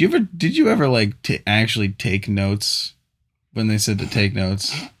 Did you ever like actually take notes when they said to take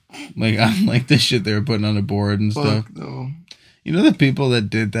notes? Like on like the shit they were putting on the board and stuff. fuck, no. You know the people that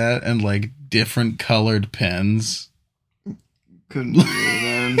did that and like different colored pens? Couldn't do it,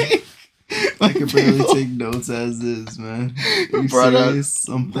 man. I could barely take notes as is, man. Are you Brought out serious?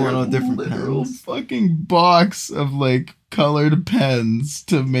 I'm pulling out different literal pens. fucking box of like colored pens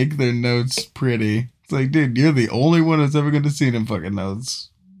to make their notes pretty. It's like, dude, you're the only one that's ever going to see them fucking notes.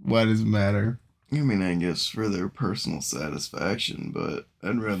 Why does it matter? I mean, I guess for their personal satisfaction, but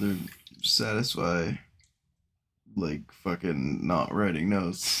I'd rather satisfy, like, fucking not writing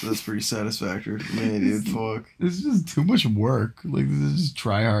notes. That's pretty satisfactory for me, dude. Fuck. It's just too much work. Like, this is just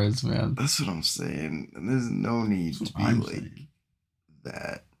tryhards, man. That's what I'm saying. And there's no need to be, like,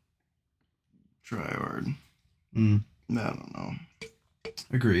 that try hard. Mm. I don't know.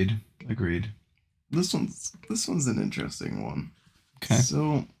 Agreed. This one's an interesting one. Okay.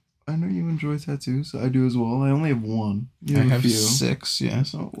 So, I know you enjoy tattoos. I do as well. I only have one. You I have a few. 6,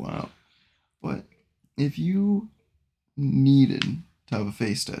 yes. Oh, wow. But if you needed to have a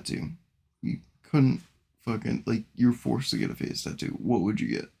face tattoo, you couldn't fucking, like, you're forced to get a face tattoo, what would you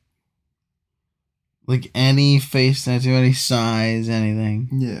get? Like any face tattoo, any size, anything.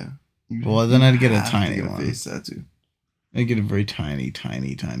 Yeah. Well, then I'd get a have to tiny get one. A face tattoo. I'd get a very tiny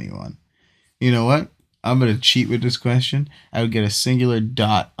one. You know what? I'm going to cheat with this question. I would get a singular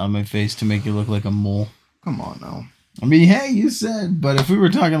dot on my face to make it look like a mole. Come on now. I mean, hey, you said, but if we were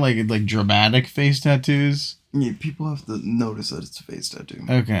talking like dramatic face tattoos. Yeah, people have to notice that it's a face tattoo.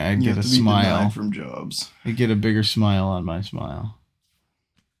 Okay, I'd You get have a to be smile. denied from jobs. I'd get a bigger smile on my smile.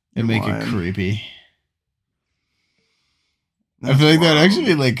 It'd make it creepy. I feel like that'd actually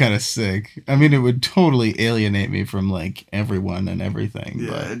be like kind of sick. I mean, it would totally alienate me from like everyone and everything. Yeah,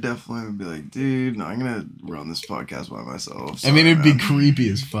 but it definitely would be like, dude, no, I'm gonna run this podcast by myself. I mean, it'd be man. creepy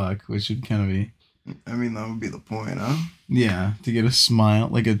as fuck, which would kind of be. I mean, that would be the point, huh? Yeah, to get a smile,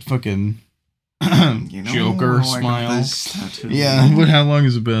 like a fucking You know, Joker I got smile. this tattoo. Yeah, but how long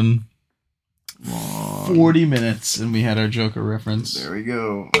has it been? long. 40 minutes, and we had our Joker reference. There we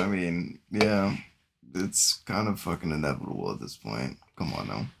go. I mean, yeah, it's kind of fucking inevitable at this point. Come on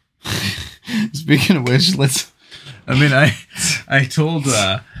now. Speaking of which, let's. I mean, I told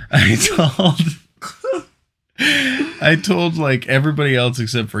like everybody else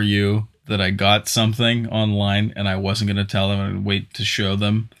except for you that I got something online, and I wasn't gonna tell them. I'd wait to show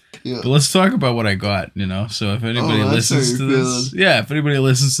them. Yeah. But let's talk about what I got. You know, so if anybody listens to this, if anybody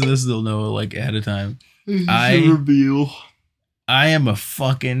listens to this, they'll know like ahead of time. Reveal. I am a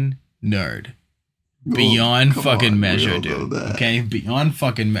fucking nerd. Beyond fucking measure, dude. Okay, beyond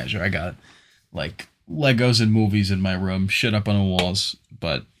fucking measure. I got like Legos and movies in my room, shit up on the walls,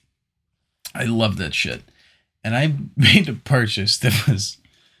 but I love that shit. And I made a purchase that was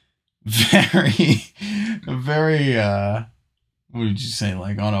very, what did you say,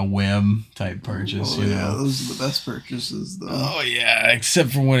 like on a whim type purchase, you know? Those are the best purchases, though. Oh, yeah,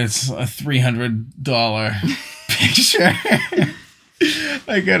 except for when it's a $300 picture.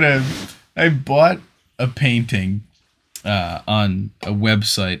 I bought a painting on a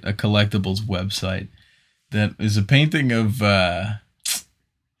website, a collectibles website, that is a painting of the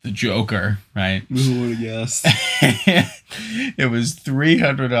Joker, right? Who would have guessed? It was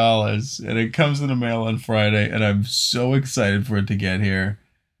 $300, and it comes in the mail on Friday, and I'm so excited for it to get here.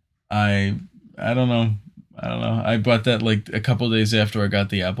 I don't know. I bought that like a couple days after I got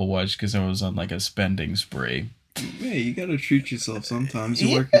the Apple Watch because I was on like a spending spree. Yeah, you gotta treat yourself sometimes.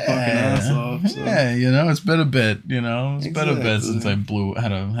 You work your fucking ass off. So. Yeah, you know, it's been a bit. You know, it's been a bit since I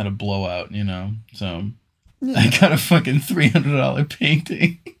had a blowout. You know, so I got a fucking $300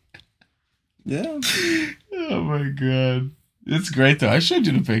 painting. Yeah. Oh my god, it's great though. I showed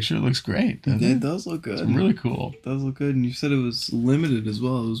you the picture. It looks great. It does look good. It's really cool. It does look good, and you said it was limited as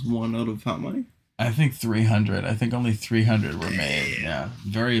well. It was one out of how many? I think 300. I think only 300 were made. Yeah,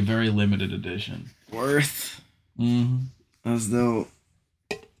 very very limited edition. Worth. Mm-hmm. As though,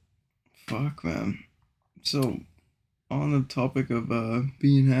 fuck, man. So, on the topic of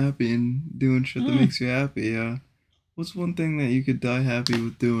being happy and doing shit that makes you happy, what's one thing that you could die happy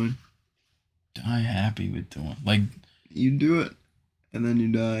with doing? Die happy with doing? Like, you do it, and then you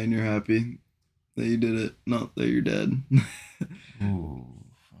die, and you're happy that you did it, not that you're dead. Ooh,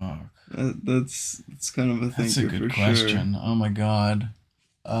 fuck. That's kind of a thing. That's a good question. Sure. Oh my god.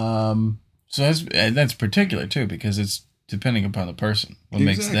 So that's particular too, because it's depending upon the person what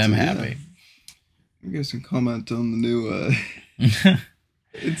makes them happy. Yeah. You guys can comment on the new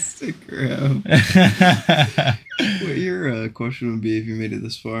Instagram. What your question would be if you made it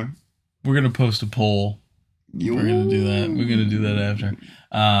this far? We're gonna post a poll. We're gonna do that. We're gonna do that after.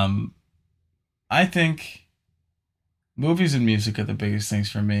 I think movies and music are the biggest things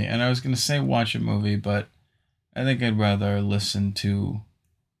for me, and I was gonna say watch a movie, but I think I'd rather listen to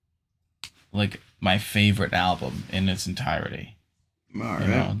like my favorite album in its entirety. All right. You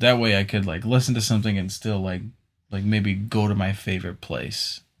know, that way I could like listen to something and still like maybe go to my favorite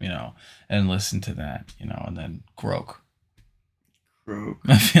place, you know, and listen to that, you know, and then croak.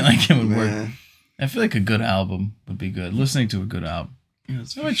 I feel like it would work. I feel like a good album would be good. Listening to a good album.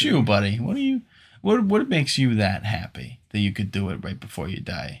 What about you, buddy? What makes you that happy that you could do it right before you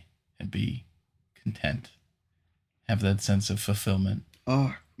die and be content? Have that sense of fulfillment.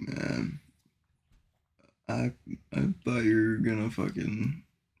 Oh, man. I thought you were gonna fucking...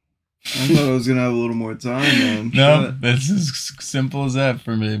 I thought I was gonna have a little more time, man. No, that's as simple as that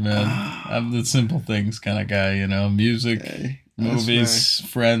for me, man. I'm the simple things kind of guy, you know. Music, movies,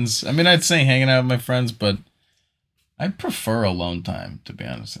 friends. I mean, I'd say hanging out with my friends, but I prefer alone time, to be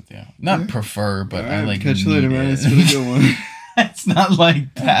honest with you. Not prefer, but I like... Catch you later, man. It's been a good one. It's not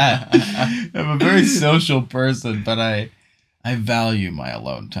like that. I'm a very social person, but I value my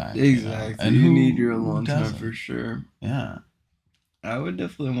alone time. Exactly. You know? And you need your alone time for sure. Yeah. I would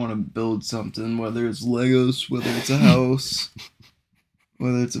definitely want to build something, whether it's Legos, whether it's a house,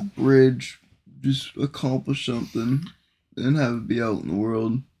 whether it's a bridge, just accomplish something and have it be out in the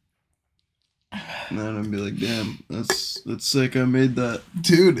world. And then I'd be like, damn, that's sick. I made that.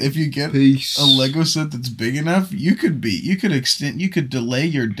 Dude, if you get a Lego set that's big enough, you could delay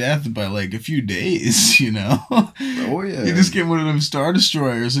your death by like a few days, you know? Oh yeah. You just get one of them Star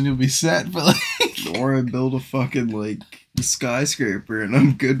Destroyers and you'll be set for like... Or I build a fucking like skyscraper and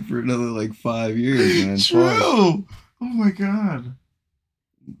I'm good for another like 5 years, man. True. Oh my god.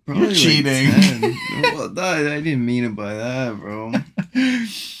 Probably you're cheating. Like well, I didn't mean it by that, bro.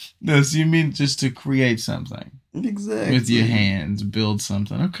 No, so you mean just to create something. Exactly. With your hands, build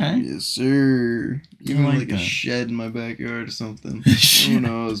something. Okay. Yes, sir. Even like that. A shed in my backyard or something. Who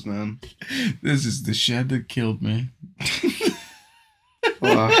knows, man? This is the shed that killed me.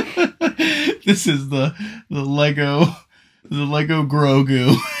 This is the Lego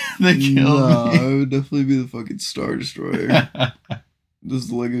Grogu that killed Nah, me. it would definitely be the fucking Star Destroyer. This is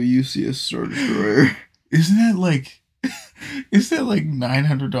the Lego UCS Star Destroyer. Isn't that like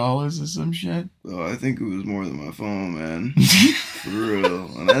 $900 or some shit? Oh, I think it was more than my phone, man. For real.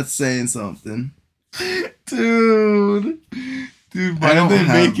 And that's saying something. Dude, why are they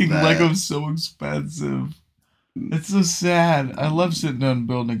making that. Lego so expensive? It's so sad. I love sitting down and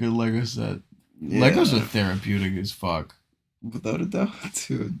building a good Lego set. Yeah. Legos are therapeutic as fuck. Without a doubt,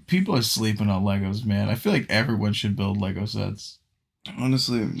 dude. People are sleeping on Legos, man. I feel like everyone should build Lego sets.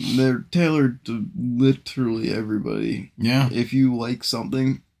 Honestly, they're tailored to literally everybody. Yeah. If you like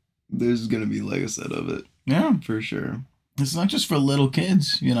something, there's gonna be a Lego set of it. Yeah. For sure. It's not just for little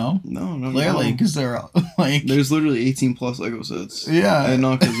kids, you know? No. Clearly, because they're like... There's literally 18 plus Lego sets. Yeah. And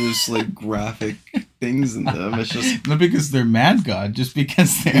not because there's like graphic things in them. It's just... Not because they're Mad God, just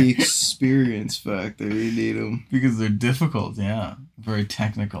because they're... The experience factor. You need them. Because they're difficult, yeah. Very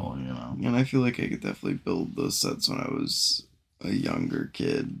technical, you know? And I feel like I could definitely build those sets when I was a younger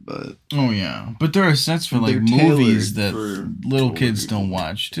kid, but... Oh, yeah. But there are sets for, like, they're movies that for little kids people. don't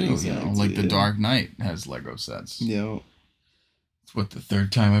watch, too, Exactly, you know? Like The yeah. Dark Knight has Lego sets. Yeah. It's what, the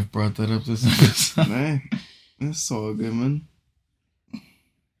third time I've brought that up this episode? Hey, that's all good, man.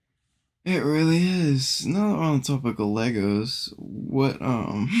 It really is. Now that we're on the topic of Legos, what,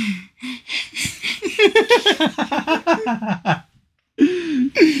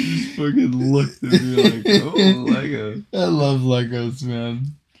 just fucking looked at me like, oh, Lego. I love Legos,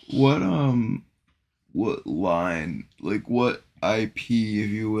 man. What line, like, what IP, if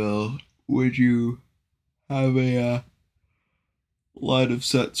you will, would you have a, line of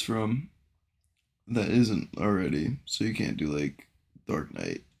sets from that isn't already? So you can't do, like, Dark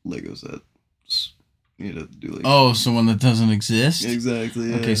Knight Lego sets. You'd have to do, like... Oh, so one that doesn't exist? Exactly,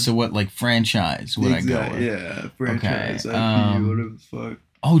 yeah. Okay, so what, like, franchise would I go with? Yeah, franchise, Okay, IP, whatever the fuck.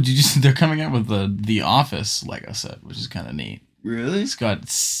 Oh, did you see they're coming out with the Office Lego set, which is kind of neat. Really? It's got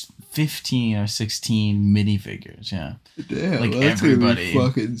 15 or 16 minifigures, yeah. Damn, like that's everybody. gonna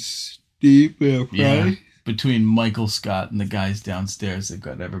be fucking steep, price. Yeah. Between Michael Scott and the guys downstairs, they've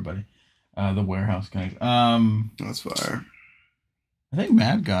got everybody. The warehouse guys. That's fire. I think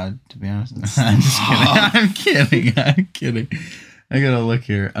Mad God, to be honest. I'm just kidding. I'm kidding. I gotta look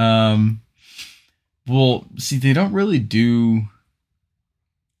here. Well, see, they don't really do...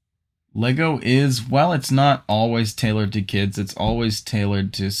 Lego is, while it's not always tailored to kids, it's always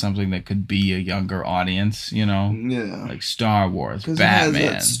tailored to something that could be a younger audience, you know? Yeah. Like Star Wars, Because Batman.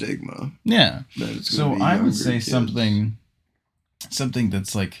 it has that stigma. Yeah. That it's So gonna be I would younger say kids. something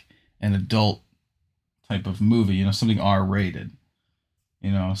that's like an adult type of movie, you know, something R-rated.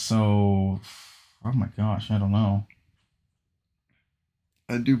 You know, so... Oh my gosh, I don't know.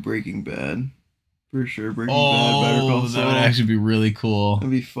 I'd do Breaking Bad. For sure, Breaking Bad, Better Call Oh, Saul. that would actually be really cool.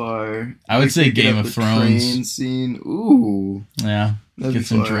 That'd be fire. I would say picking Game up of the Thrones. Train scene. Ooh. Yeah. That'd Get be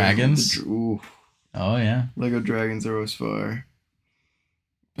some fire. dragons. Ooh. Oh, yeah. Lego dragons are always fire.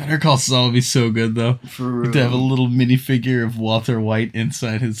 Better Call Saul would be so good, though. For real. To have a little minifigure of Walter White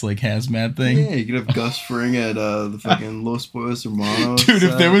inside his, like, hazmat thing. Yeah, you could have Gus Fring at the fucking Los Pollos Hermanos. Dude,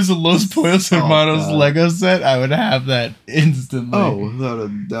 if there was a Los Pollos Hermanos God. Lego set, I would have that instantly. Oh, without a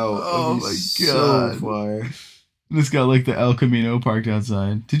doubt. Oh That'd be my so God. fire. And it's got, like, the El Camino parked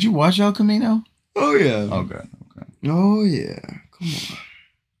outside. Did you watch El Camino? Oh, yeah. Okay. Oh, yeah. Come on.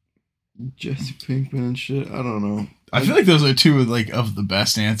 Jesse Pinkman and shit. I don't know. I feel like those are two, like, of the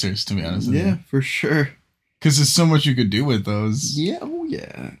best answers, to be honest with you. Yeah, for sure. Because there's so much you could do with those. Yeah, oh,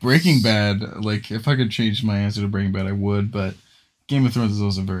 yeah. Breaking Bad, like, if I could change my answer to Breaking Bad, I would, but Game of Thrones is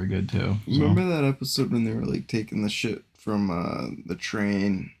also very good, too. So. Remember that episode when they were, like, taking the shit from the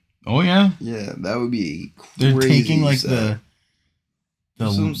train? Oh, yeah? Yeah, that would be crazy. They're taking, like, set.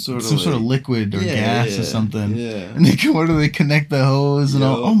 some sort of liquid or gas or something. Yeah. And they go, where do they connect the hose and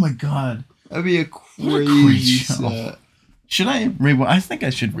all? Yo. Oh, my God. That'd be a What a crazy great show. set. Should I rewatch? I think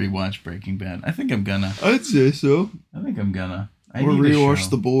I should rewatch Breaking Bad. I think I'm gonna. I'd say so. I think I'm gonna. I Or need a rewatch show.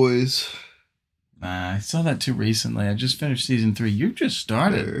 The Boys. Nah, I saw that too recently. I just finished season 3. You just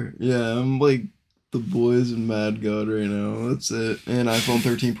started. There. Yeah, I'm like The Boys and Mad God right now. That's it. And iPhone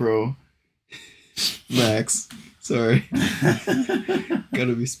 13 Pro. Max. Sorry.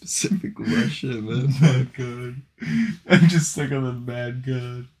 Gotta be specific with my shit, man. Mad God. I'm just stuck on the Mad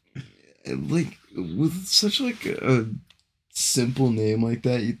God. And like, with such like a simple name like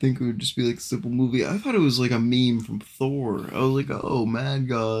that, you'd think it would just be like a simple movie. I thought it was like a meme from Thor. I was like, oh, Mad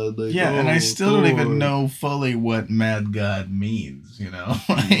God. Like, Yeah, and I still Thor. don't even know fully what Mad God means, you know?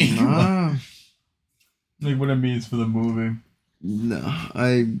 Like, Nah. like what it means for the movie. No,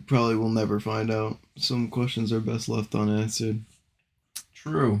 I probably will never find out. Some questions are best left unanswered.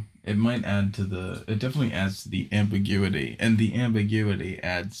 True. It might add to the. It definitely adds to the ambiguity, and the ambiguity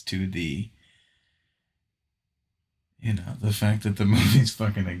adds to the. The fact that the movie's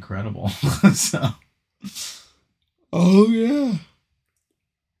fucking incredible. So. Oh yeah.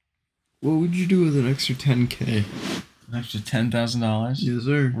 What would you do with an extra 10K? An extra $10,000. Yes,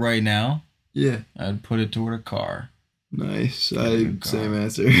 sir. Right now. Yeah. I'd put it toward a car. Nice. Same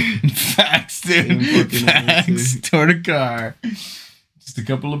answer. Facts, dude. Facts. Toward a car. Just a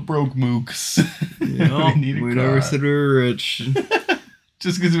couple of broke mooks. Yeah. we never said we were rich.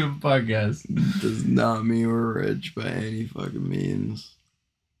 Just because we have a podcast. Does not mean we're rich by any fucking means.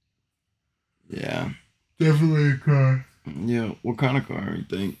 Yeah. Definitely a car. Yeah. What kind of car do you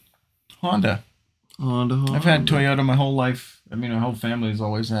think? Honda. Honda. I've had Toyota my whole life. I mean, my whole family's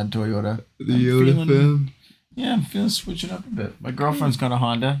always had Toyota. The Yoda fam. Yeah, I'm feeling switching up a bit. My girlfriend's got a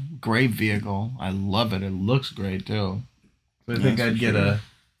Honda. Great vehicle. I love it. It looks great, too. But I think I'd get a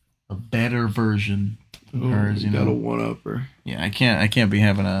better version of hers, Got a one-upper. Yeah, I can't be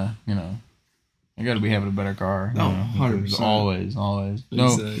having I gotta be having a better car. Oh, 100%. Always.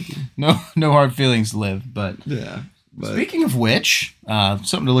 Exactly. No hard feelings to live, but... Yeah. But speaking of which,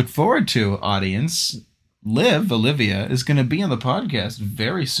 something to look forward to, audience. Olivia, is going to be on the podcast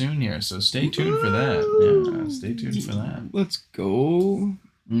very soon here, so stay tuned for that. Yeah, stay tuned for that. Let's go.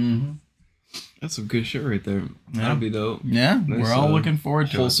 Mm-hmm. That's some good shit right there. Yeah. That'd be dope. Yeah, Nice, we're all looking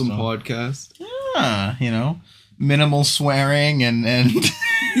forward to wholesome it. Podcast. Yeah, minimal swearing and yeah,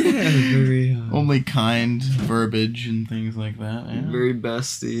 very only kind verbiage and things like that. Yeah. Very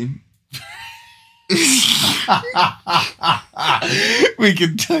bestie. We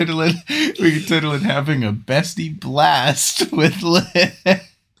could title it having a bestie blast with Liv.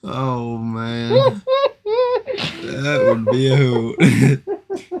 Oh man. That would be a hoot.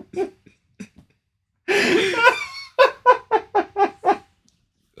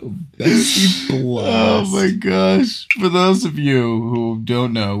 Bestie blast. Oh my gosh. For those of you who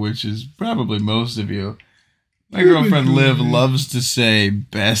don't know, which is probably most of you, my girlfriend Liv loves to say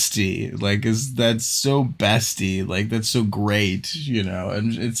bestie. Like, that's so bestie. Like, that's so great,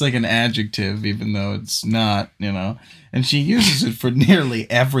 and it's like an adjective, even though it's not, and she uses it for nearly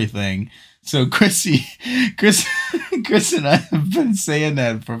everything. So Chris and I have been saying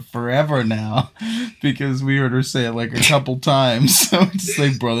that for forever now because we heard her say it like a couple times. So it's just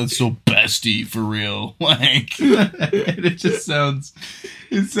like, bro, that's so bestie for real. Like, and it sounds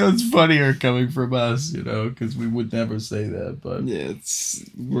funnier coming from us, because we would never say that. But yeah,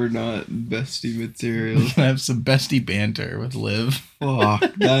 we're not bestie material. We have some bestie banter with Liv. Fuck,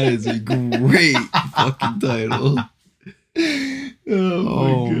 that is a great fucking title.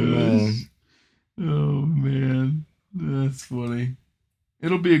 Oh my gosh. Man. Oh man, that's funny.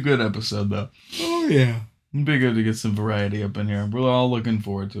 It'll be a good episode though. Oh yeah, it'll be good to get some variety up in here. We're all looking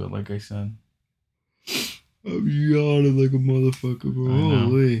forward to it, like I said. I'm yawning like a motherfucker, bro.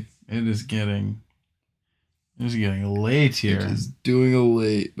 Holy. It is getting late here. It is doing a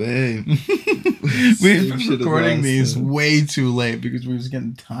late, babe. We've been recording these way too late because we was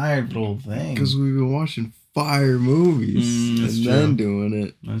getting tired of the whole thing. Because we've been watching fire movies and then doing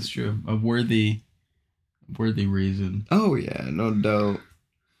it. That's true. A worthy reason. Oh yeah, no doubt.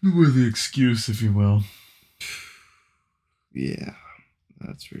 A worthy excuse, if you will. Yeah,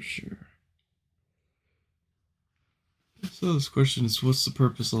 that's for sure. So this question is, what's the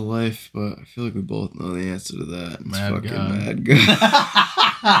purpose of life? But I feel like we both know the answer to that. It's Mad fucking God. Mad God.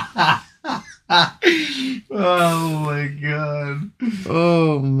 Oh my God.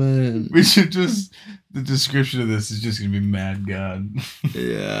 Oh man. We should the description of this is just gonna be Mad God.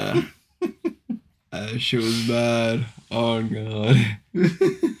 Yeah. That shit was bad. Oh God.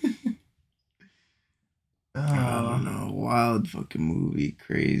 I don't know. Wild fucking movie.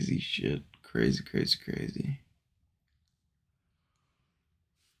 Crazy shit. Crazy.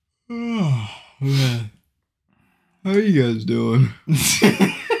 Oh man. How are you guys doing?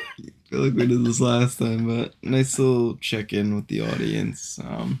 I feel like we did this last time, but nice little check-in with the audience.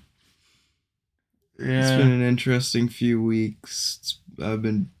 It's been an interesting few weeks. I've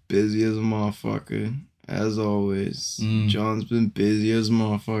been busy as a motherfucker, as always. John's been busy as a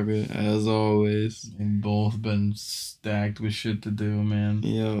motherfucker, as always. We've both been stacked with shit to do,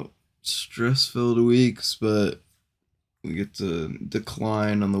 man. Stress-filled weeks, but we get to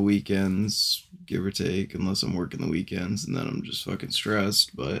decline on the weekends, give or take, unless I'm working the weekends, and then I'm just fucking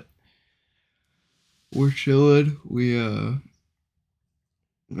stressed, but we're chilling. We, I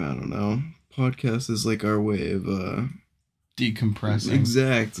don't know. Podcast is like our way of, decompressing.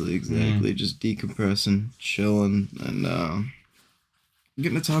 Exactly. Just decompressing, chilling, and,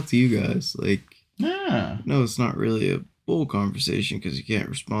 getting to talk to you guys. Like, Yeah. no, it's not really a full conversation because you can't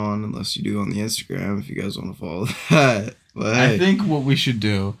respond unless you do on the Instagram if you guys want to follow that. But hey, I think what we should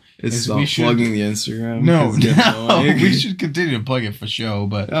do is stop plugging the Instagram. No, we should continue to plug it for show,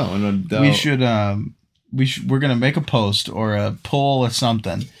 but no doubt. we're gonna make a post or a poll or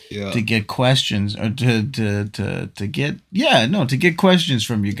something to get questions or to get questions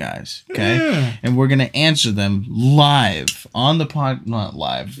from you guys, okay? And we're gonna answer them live on the not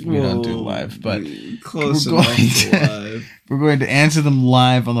live. We don't do live, but close enough to live. We're going to answer them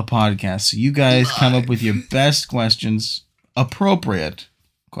live on the podcast. So you guys come up with your best questions, appropriate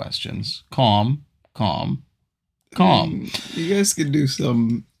questions, calm. You guys could do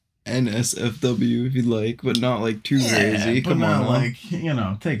some NSFW if you'd like, but not like too crazy. Come on, like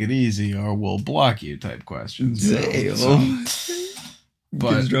take it easy or we'll block you type questions. Damn.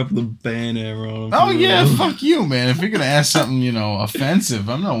 But just drop the ban hammer on them. Oh yeah, fuck you, man. If you're gonna ask something offensive,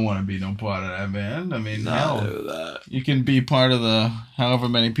 I don't want to be no part of that, man. I mean, you can be part of the however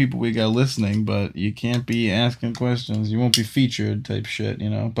many people we got listening, but you can't be asking questions. You won't be featured type shit,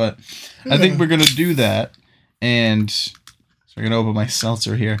 But I think we're gonna do that, and so we're gonna open my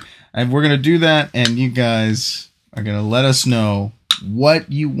seltzer here, and we're gonna do that, and you guys are gonna let us know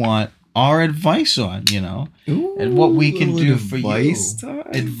what you want our advice on, Ooh, and what we can do for you. Time?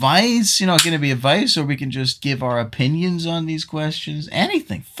 Advice, going to be advice, or we can just give our opinions on these questions.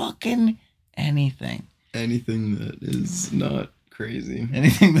 Anything, fucking anything. Anything that is not crazy.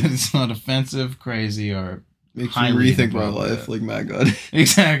 Anything that is not offensive, crazy, or makes me rethink my life, like Matt God.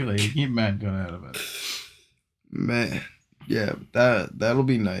 Exactly, keep Matt God out of it. Man, yeah, that'll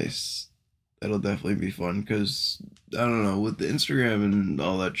be nice. That'll definitely be fun because I don't know, with the Instagram and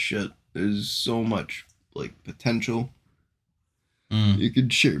all that shit, there's so much like potential. You can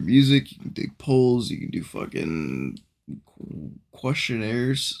share music, you can do polls, you can do fucking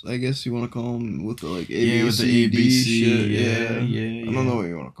questionnaires, I guess you want to call them, with the like ABC shit. Yeah. I don't know what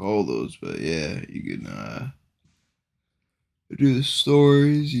you want to call those, but yeah, you can do the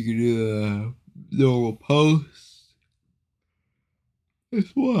stories, you can do normal posts.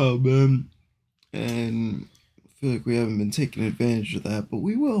 It's wild, man. And I feel like we haven't been taking advantage of that, but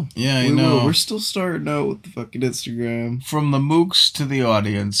we will. Yeah, I know. We're still starting out with the fucking Instagram. From the Mooks to the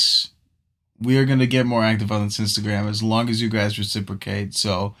audience, we are going to get more active on this Instagram as long as you guys reciprocate.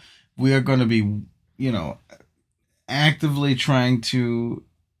 So we are going to be, actively trying to,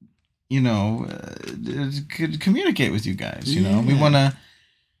 communicate with you guys. We want to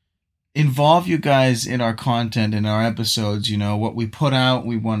involve you guys in our content, in our episodes. What we put out,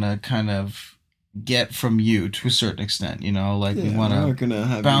 we want to kind of get from you to a certain extent, we want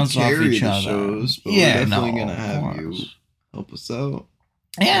to bounce off each other. Shows, but we're definitely gonna have you help us out.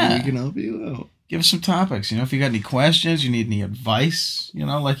 Yeah, we can help you out. Give us some topics. If you got any questions, you need any advice,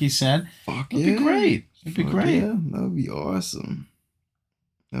 like he said, it'd be great. It'd be great. Yeah, that would be awesome.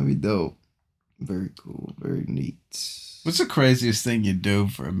 That'd be dope. Very cool. Very neat. What's the craziest thing you do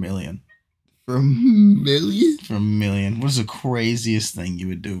for $1 million? For $1 million? For $1 million. What is the craziest thing you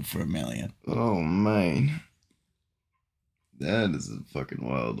would do for $1 million? Oh, man. That is a fucking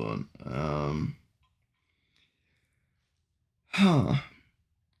wild one.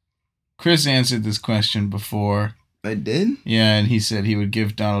 Chris answered this question before. I did? Yeah, and he said he would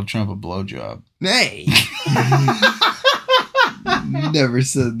give Donald Trump a blowjob. Hey! Never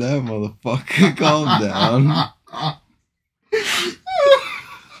said that, motherfucker. Calm down.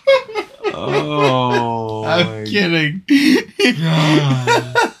 Oh, I'm kidding.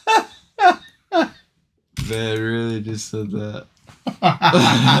 God. Man, really just said that.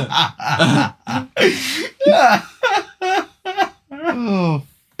 Oh,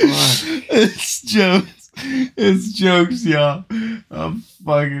 fuck. It's jokes. It's jokes, y'all. I'm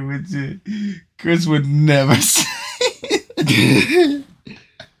fucking with you. Chris would never say it.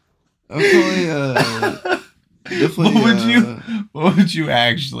 I'm probably, definitely. What would you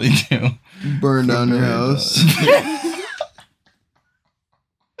actually do? Burn down your house.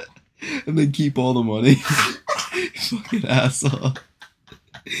 And then keep all the money. Fucking asshole.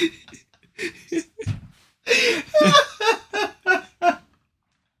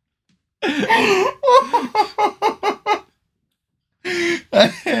 I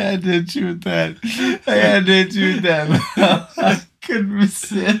had to shoot that. I couldn't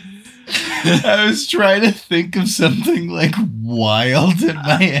resist. I was trying to think of something like wild in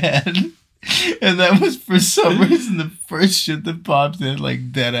my head. And that was for some reason the first shit that popped in,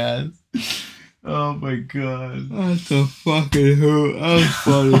 like dead ass. Oh my god. What the fucking hoot? That was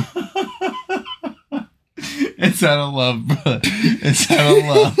funny. It's out of love, bro. It's out of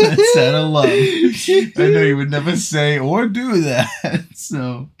love. It's out of love. I know you would never say or do that.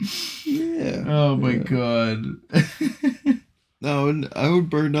 So, Yeah. oh my god. No, I would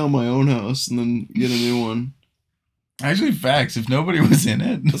burn down my own house and then get a new one. Actually, facts. If nobody was in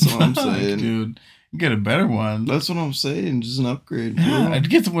it, that's what I'm saying, dude. Get a better one. That's what I'm saying. Just an upgrade. Yeah, I'd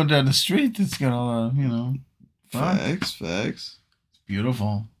get the one down the street that's got all the, Facts. It's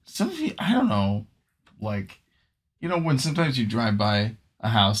beautiful. Some of you, I don't know, like, when sometimes you drive by a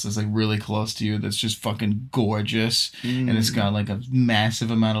house that's like really close to you that's just fucking gorgeous and it's got like a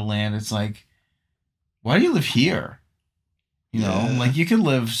massive amount of land. It's like, why do you live here? You know, like you could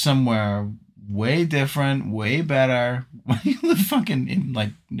live somewhere way different, way better. Why do you live fucking in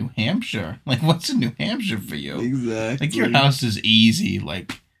like New Hampshire? Like, what's in New Hampshire for you? Exactly. Like, your house is easy,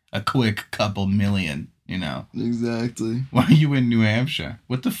 like a quick couple million, Exactly. Why are you in New Hampshire?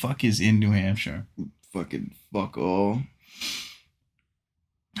 What the fuck is in New Hampshire? Fucking fuck all.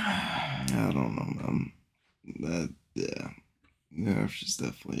 I don't know, man. New Hampshire's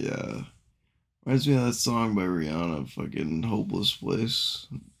definitely, reminds me of that song by Rihanna, fucking Hopeless Place.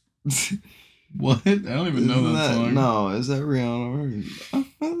 What? I don't even know that song. No, is that Rihanna? I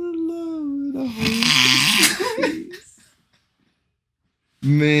fell in love with a hopeless place.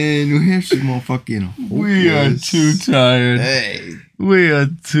 Man, New Hampshire's motherfucking hopeless. We are too tired. Hey. We are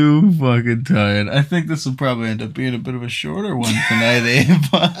too fucking tired. I think this will probably end up being a bit of a shorter one tonight,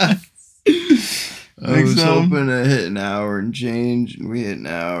 I was hoping to hit an hour and change, and we hit an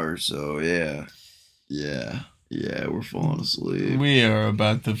hour, so yeah. Yeah, we're falling asleep. We are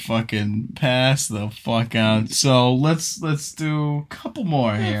about to fucking pass the fuck out. So let's do a couple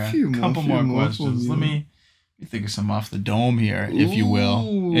more here. A couple more questions. Let me think of some off the dome here, if you will.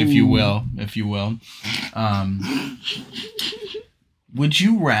 Would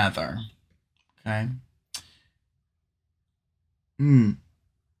you rather? Okay.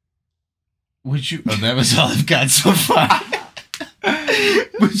 Would you? Oh, that was all I've got so far.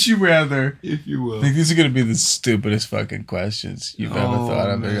 Would you rather? If you will. I think these are gonna be the stupidest fucking questions you've ever thought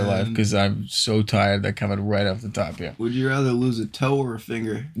of in your life, because I'm so tired. They're coming right off the top here. Would you rather lose a toe or a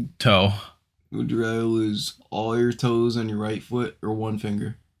finger? Toe. Would you rather lose all your toes on your right foot or one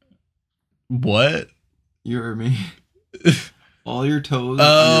finger? What? You heard me. All your toes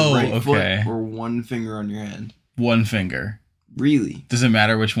on your right foot or one finger on your hand? One finger. Really? Does it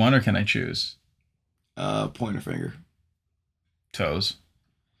matter which one, or can I choose? Pointer finger. Toes.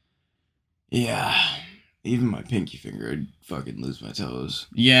 Yeah. Even my pinky finger, I'd fucking lose my toes.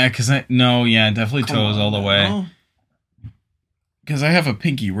 Yeah, definitely toes all the way. Because I have a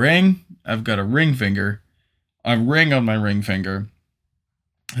pinky ring. I've got a ring finger. A ring on my ring finger.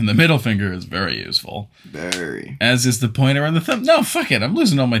 And the middle finger is very useful. Very. As is the pointer and the thumb. No, fuck it. I'm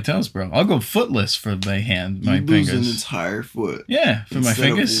losing all my toes, bro. I'll go footless for my hand, my fingers. You lose an entire foot. Yeah, for my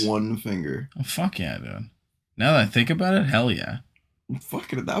fingers. Instead of one finger. Oh, fuck yeah, dude. Now that I think about it, hell yeah.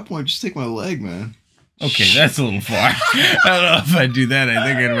 Fuck it, at that point, just take my leg, man. Okay, that's a little far. I don't know if I'd do that. I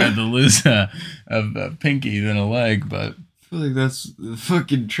think I'd rather lose a pinky than a leg, but... I feel like that's the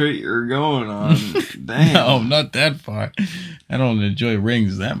fucking trait you're going on. Damn. No, not that far. I don't enjoy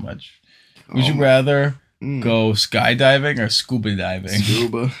rings that much. Would you rather go skydiving or scuba diving?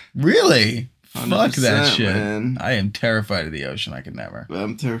 Scuba. Really? Fuck that shit. Man. I am terrified of the ocean. I could never.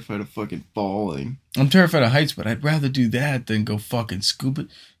 I'm terrified of fucking falling. I'm terrified of heights, but I'd rather do that than go fucking scuba.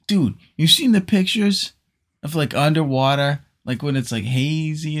 Dude, you seen the pictures of like underwater? Like when it's like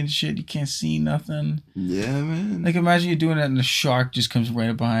hazy and shit, you can't see nothing. Yeah, man. Like imagine you're doing that and the shark just comes right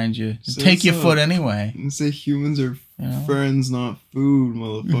up behind you. Take your foot anyway. You say humans are friends, not food,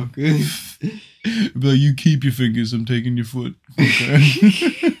 motherfucker. But you keep your fingers, I'm taking your foot.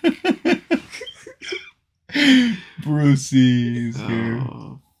 Okay. Brucey's here.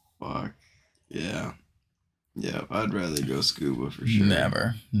 Oh, fuck. Yeah. Yeah, I'd rather go scuba for sure.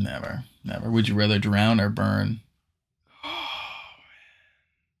 Never. Would you rather drown or burn?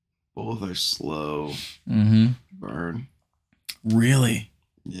 Both are slow. Burn. Really?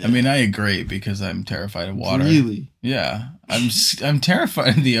 Yeah. I mean, I agree because I'm terrified of water. Really? Yeah. I'm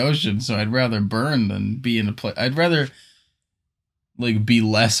terrified of the ocean, so I'd rather burn than be in a place. I'd rather like be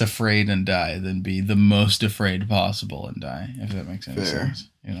less afraid and die than be the most afraid possible and die, if that makes any sense.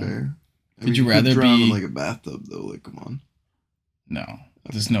 Fair. Would you rather drown be in like a bathtub though? Like, come on. No.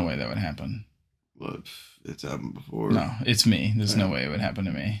 There's no way that would happen. But it's happened before. No, it's me. There's no way it would happen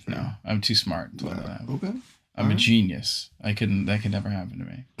to me. No, I'm too smart to let that happen. Okay. I'm a genius. That could never happen to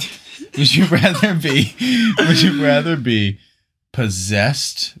me. Would you rather be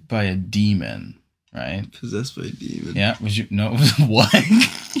possessed by a demon, right? Possessed by a demon. Yeah. Would you what?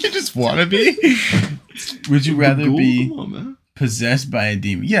 You just just want to be? Would you rather Bagul? be Come on, man. possessed by a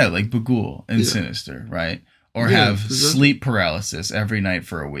demon? Yeah, like Bagul and Yeah. Sinister, right? Or Yeah, have possessed- sleep paralysis every night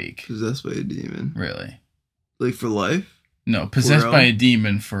for a week. Possessed by a demon. Really? Like for life? No, possessed by else? a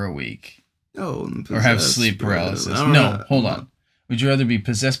demon for a week. Oh, Or have possessed, sleep bro. paralysis. I don't No, know. hold on. Would you rather be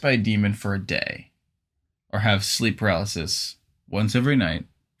possessed by a demon for a day? Or have sleep paralysis once every night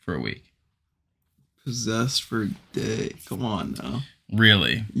for a week? Possessed for a day. Come on now.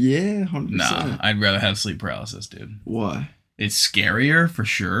 Really? Yeah, 100%. Nah, I'd rather have sleep paralysis, dude. Why? It's scarier for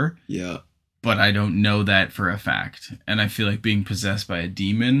sure, Yeah. but I don't know that for a fact. And I feel like being possessed by a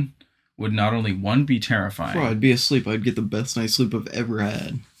demon would not only, one, be terrifying. Bro, I'd be asleep. I'd get the best night's sleep I've ever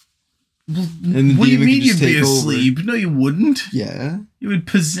had. Well, And the what do you demon could mean you'd just be take over. asleep? No, you wouldn't. Yeah. It would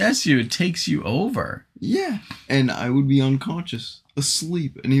possess you. It takes you over. Yeah. And I would be unconscious,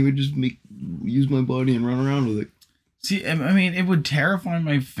 asleep, and he would just use my body and run around with it. See, I mean, it would terrify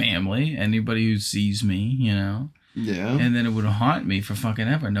my family, anybody who sees me, you know? Yeah. And then it would haunt me for fucking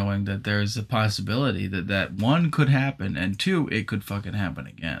ever, knowing that there's a possibility that one, could happen, and two, it could fucking happen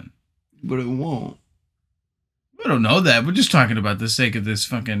again. But it won't. We don't know that. We're just talking about the sake of this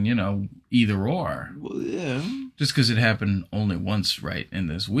fucking, either or. Well, yeah. Just because it happened only once, right, in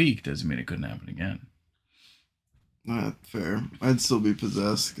this week doesn't mean it couldn't happen again. Not fair. I'd still be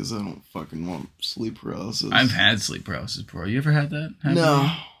possessed because I don't fucking want sleep paralysis. I've had sleep paralysis before. You ever had that happen?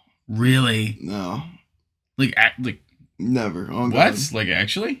 No. Really? No. Like Never. Oh, what? God. Like,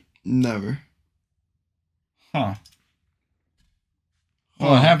 actually? Never. Huh.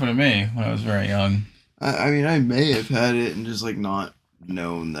 Well, it happened to me when I was very young. I mean, I may have had it and just, like, not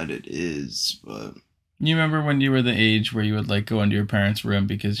known that it is, but... You remember when you were the age where you would, like, go into your parents' room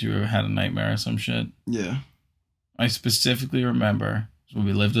because you had a nightmare or some shit? Yeah. I specifically remember when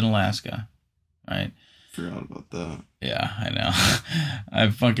we lived in Alaska, right? Forgot about that. Yeah, I know.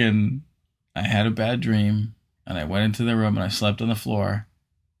 I had a bad dream, and I went into the room, and I slept on the floor,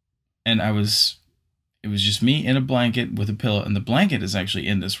 and it was just me in a blanket with a pillow, and the blanket is actually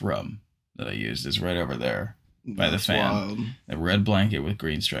in this room that I used. It's right over there by That's the fan. wild. A red blanket with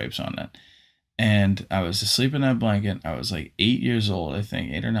green stripes on it. And I was asleep in that blanket. I was like 8 years old, I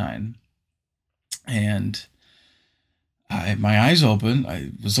think, 8 or 9. And my eyes open.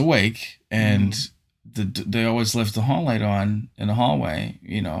 I was awake, and they always left the hall light on in the hallway,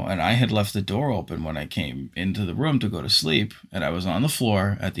 and I had left the door open when I came into the room to go to sleep, and I was on the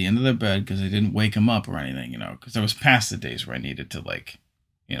floor at the end of their bed because I didn't wake them up or anything, because I was past the days where I needed to, like,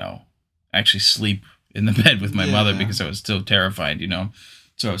 actually sleep in the bed with my mother because I was still terrified,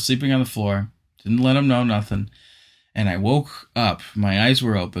 So I was sleeping on the floor, didn't let them know nothing, and I woke up, my eyes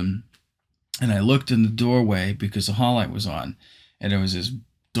were open, and I looked in the doorway because the hall light was on, and there was this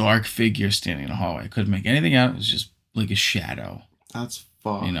dark figure standing in the hallway. I couldn't make anything out. It was just like a shadow. That's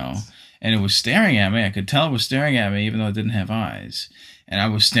fucked. And it was staring at me. I could tell it was staring at me even though it didn't have eyes. And I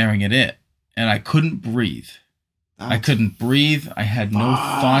was staring at it. And I couldn't breathe. I couldn't breathe. I had no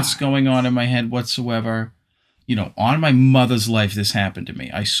thoughts going on in my head whatsoever. On my mother's life, this happened to me.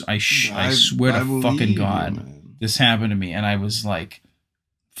 I swear to fucking God, this happened to me. And I was like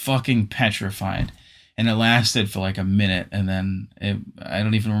fucking petrified. And it lasted for like a minute. And then I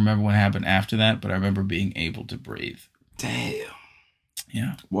don't even remember what happened after that, but I remember being able to breathe. Damn.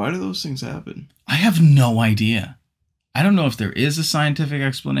 Yeah. Why do those things happen? I have no idea. I don't know if there is a scientific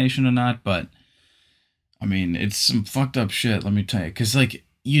explanation or not, but I mean, it's some fucked up shit, let me tell you. Because, like,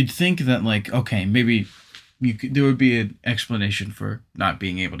 you'd think that, like, okay, maybe there would be an explanation for not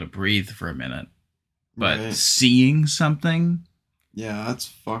being able to breathe for a minute. But seeing something... Yeah,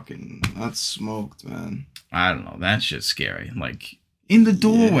 that's smoked, man. I don't know. That shit's scary. Like, in the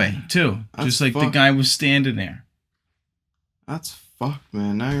doorway, too. Just like the guy was standing there. That's fucked,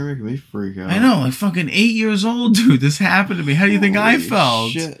 man. Now you're making me freak out. I know, like fucking 8 years old, dude. This happened to me. How do you think I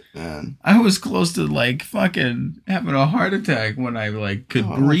felt? Shit, man. I was close to, like, fucking having a heart attack when I, like, could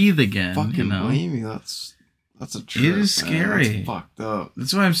breathe again, Fucking blame you. That's a trip. It is scary. That's fucked up.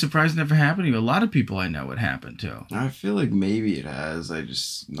 That's why I'm surprised it never happened to you. A lot of people I know it happened to. I feel like maybe it has. I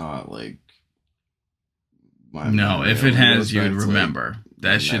just not like. No, if it has, you'd remember.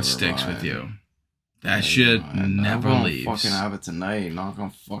 That shit sticks with you. That shit never leaves. Fucking have it tonight. Knock on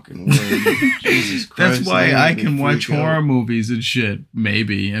fucking wood. Jesus Christ. That's why I can watch horror movies and shit.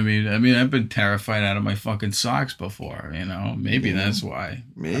 Maybe. I mean, I've been terrified out of my fucking socks before. Maybe that's why.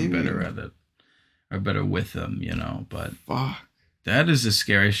 Maybe I'm better at it. Or better with them, but fuck. That is the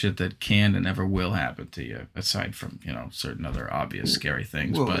scary shit that can and never will happen to you, aside from, certain other obvious scary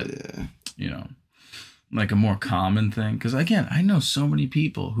things. Well, but, like a more common thing. Because, again, I know so many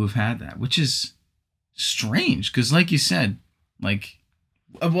people who've had that, which is strange. Because, like you said, like,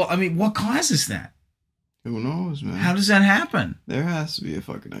 Well, I mean, what causes that? Who knows, man? How does that happen? There has to be a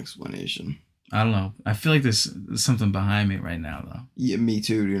fucking explanation. I don't know. I feel like there's something behind me right now, though. Yeah, me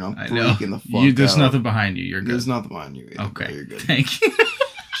too, dude. I'm I freaking know. the fuck There's out. nothing behind you. You're good. There's nothing behind you either. Okay. You're good. Thank you.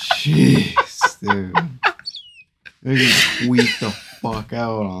 Jeez, dude. Maybe tweak the fuck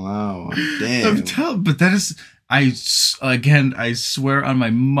out on that one. Damn. But that is... I swear on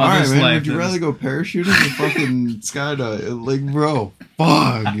my mother's All right, man, life. would you rather go parachuting or fucking skydive? Like, bro,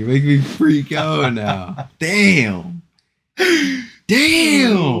 fuck. You make me freak out now. Damn.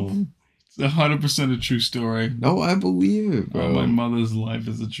 Damn. It's 100% a true story. No, I believe it, bro. My mother's life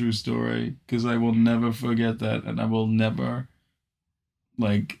is a true story because I will never forget that, and I will never,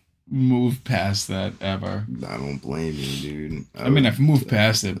 like, move past that ever. I don't blame you, dude. I mean, I've moved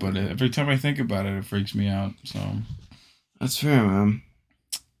past it, but every time I think about it, it freaks me out. So that's fair, man.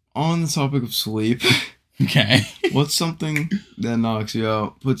 On the topic of sleep, okay. What's something that knocks you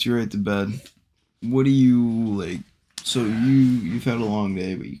out, puts you right to bed? What do you like? So you've had a long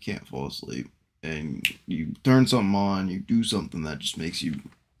day, but you can't fall asleep, and you turn something on, you do something that just makes you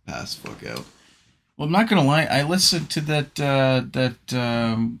pass the fuck out. Well, I'm not gonna lie. I listened to that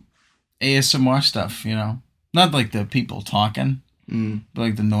ASMR stuff. You know, not like the people talking, but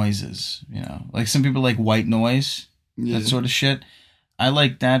like the noises. You know, like some people like white noise, that sort of shit. I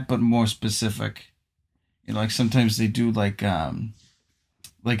like that, but more specific. You know, like sometimes they do like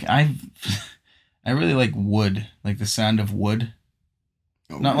I really like wood, like the sound of wood.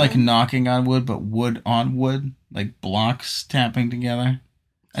 Okay. Not like knocking on wood, but wood on wood, like blocks tapping together.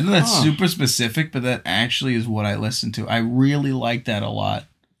 I know that's super specific, but that actually is what I listen to. I really like that a lot.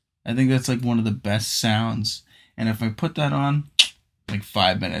 I think that's like one of the best sounds. And if I put that on, like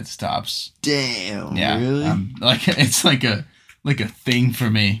 5 minutes tops. Damn. Yeah. Really? Like it's like a thing for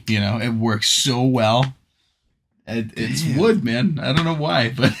me. You know, it works so well. It's wood, man. I don't know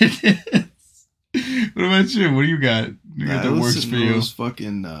why, but it is. What about you? What do you got? That works for you? Those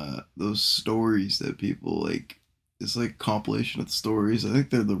fucking those stories that people like. It's like compilation of stories. I think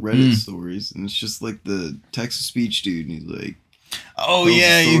they're the Reddit stories, and it's just like the text to speech dude, and he's like, "Oh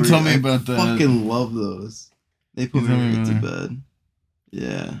yeah, you told me about that." I fucking love those. They put me right to bed.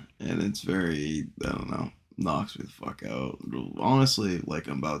 Yeah, and it's very, I don't know, knocks me the fuck out. Honestly, like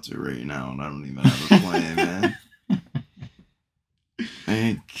I'm about to right now, and I don't even have a plan, man.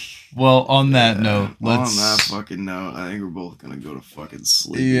 Well, on that note, on that fucking note, I think we're both gonna go to fucking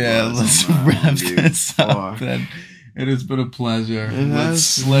sleep. Yeah, let's wrap this up. Then it has been a pleasure.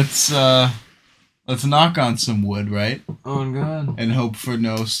 Let's knock on some wood, right? Oh God! And hope for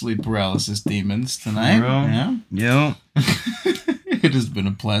no sleep paralysis demons tonight. Yeah. Yep. It has been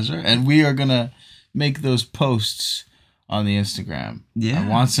a pleasure, and we are gonna make those posts on the Instagram. Yeah. I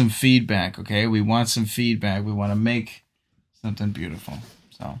want some feedback. Okay, we want some feedback. We want to make something beautiful.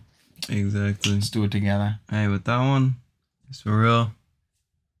 So. Exactly. Let's do it together. Hey, with that one, it's for real.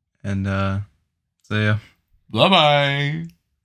 And see ya. Bye-bye.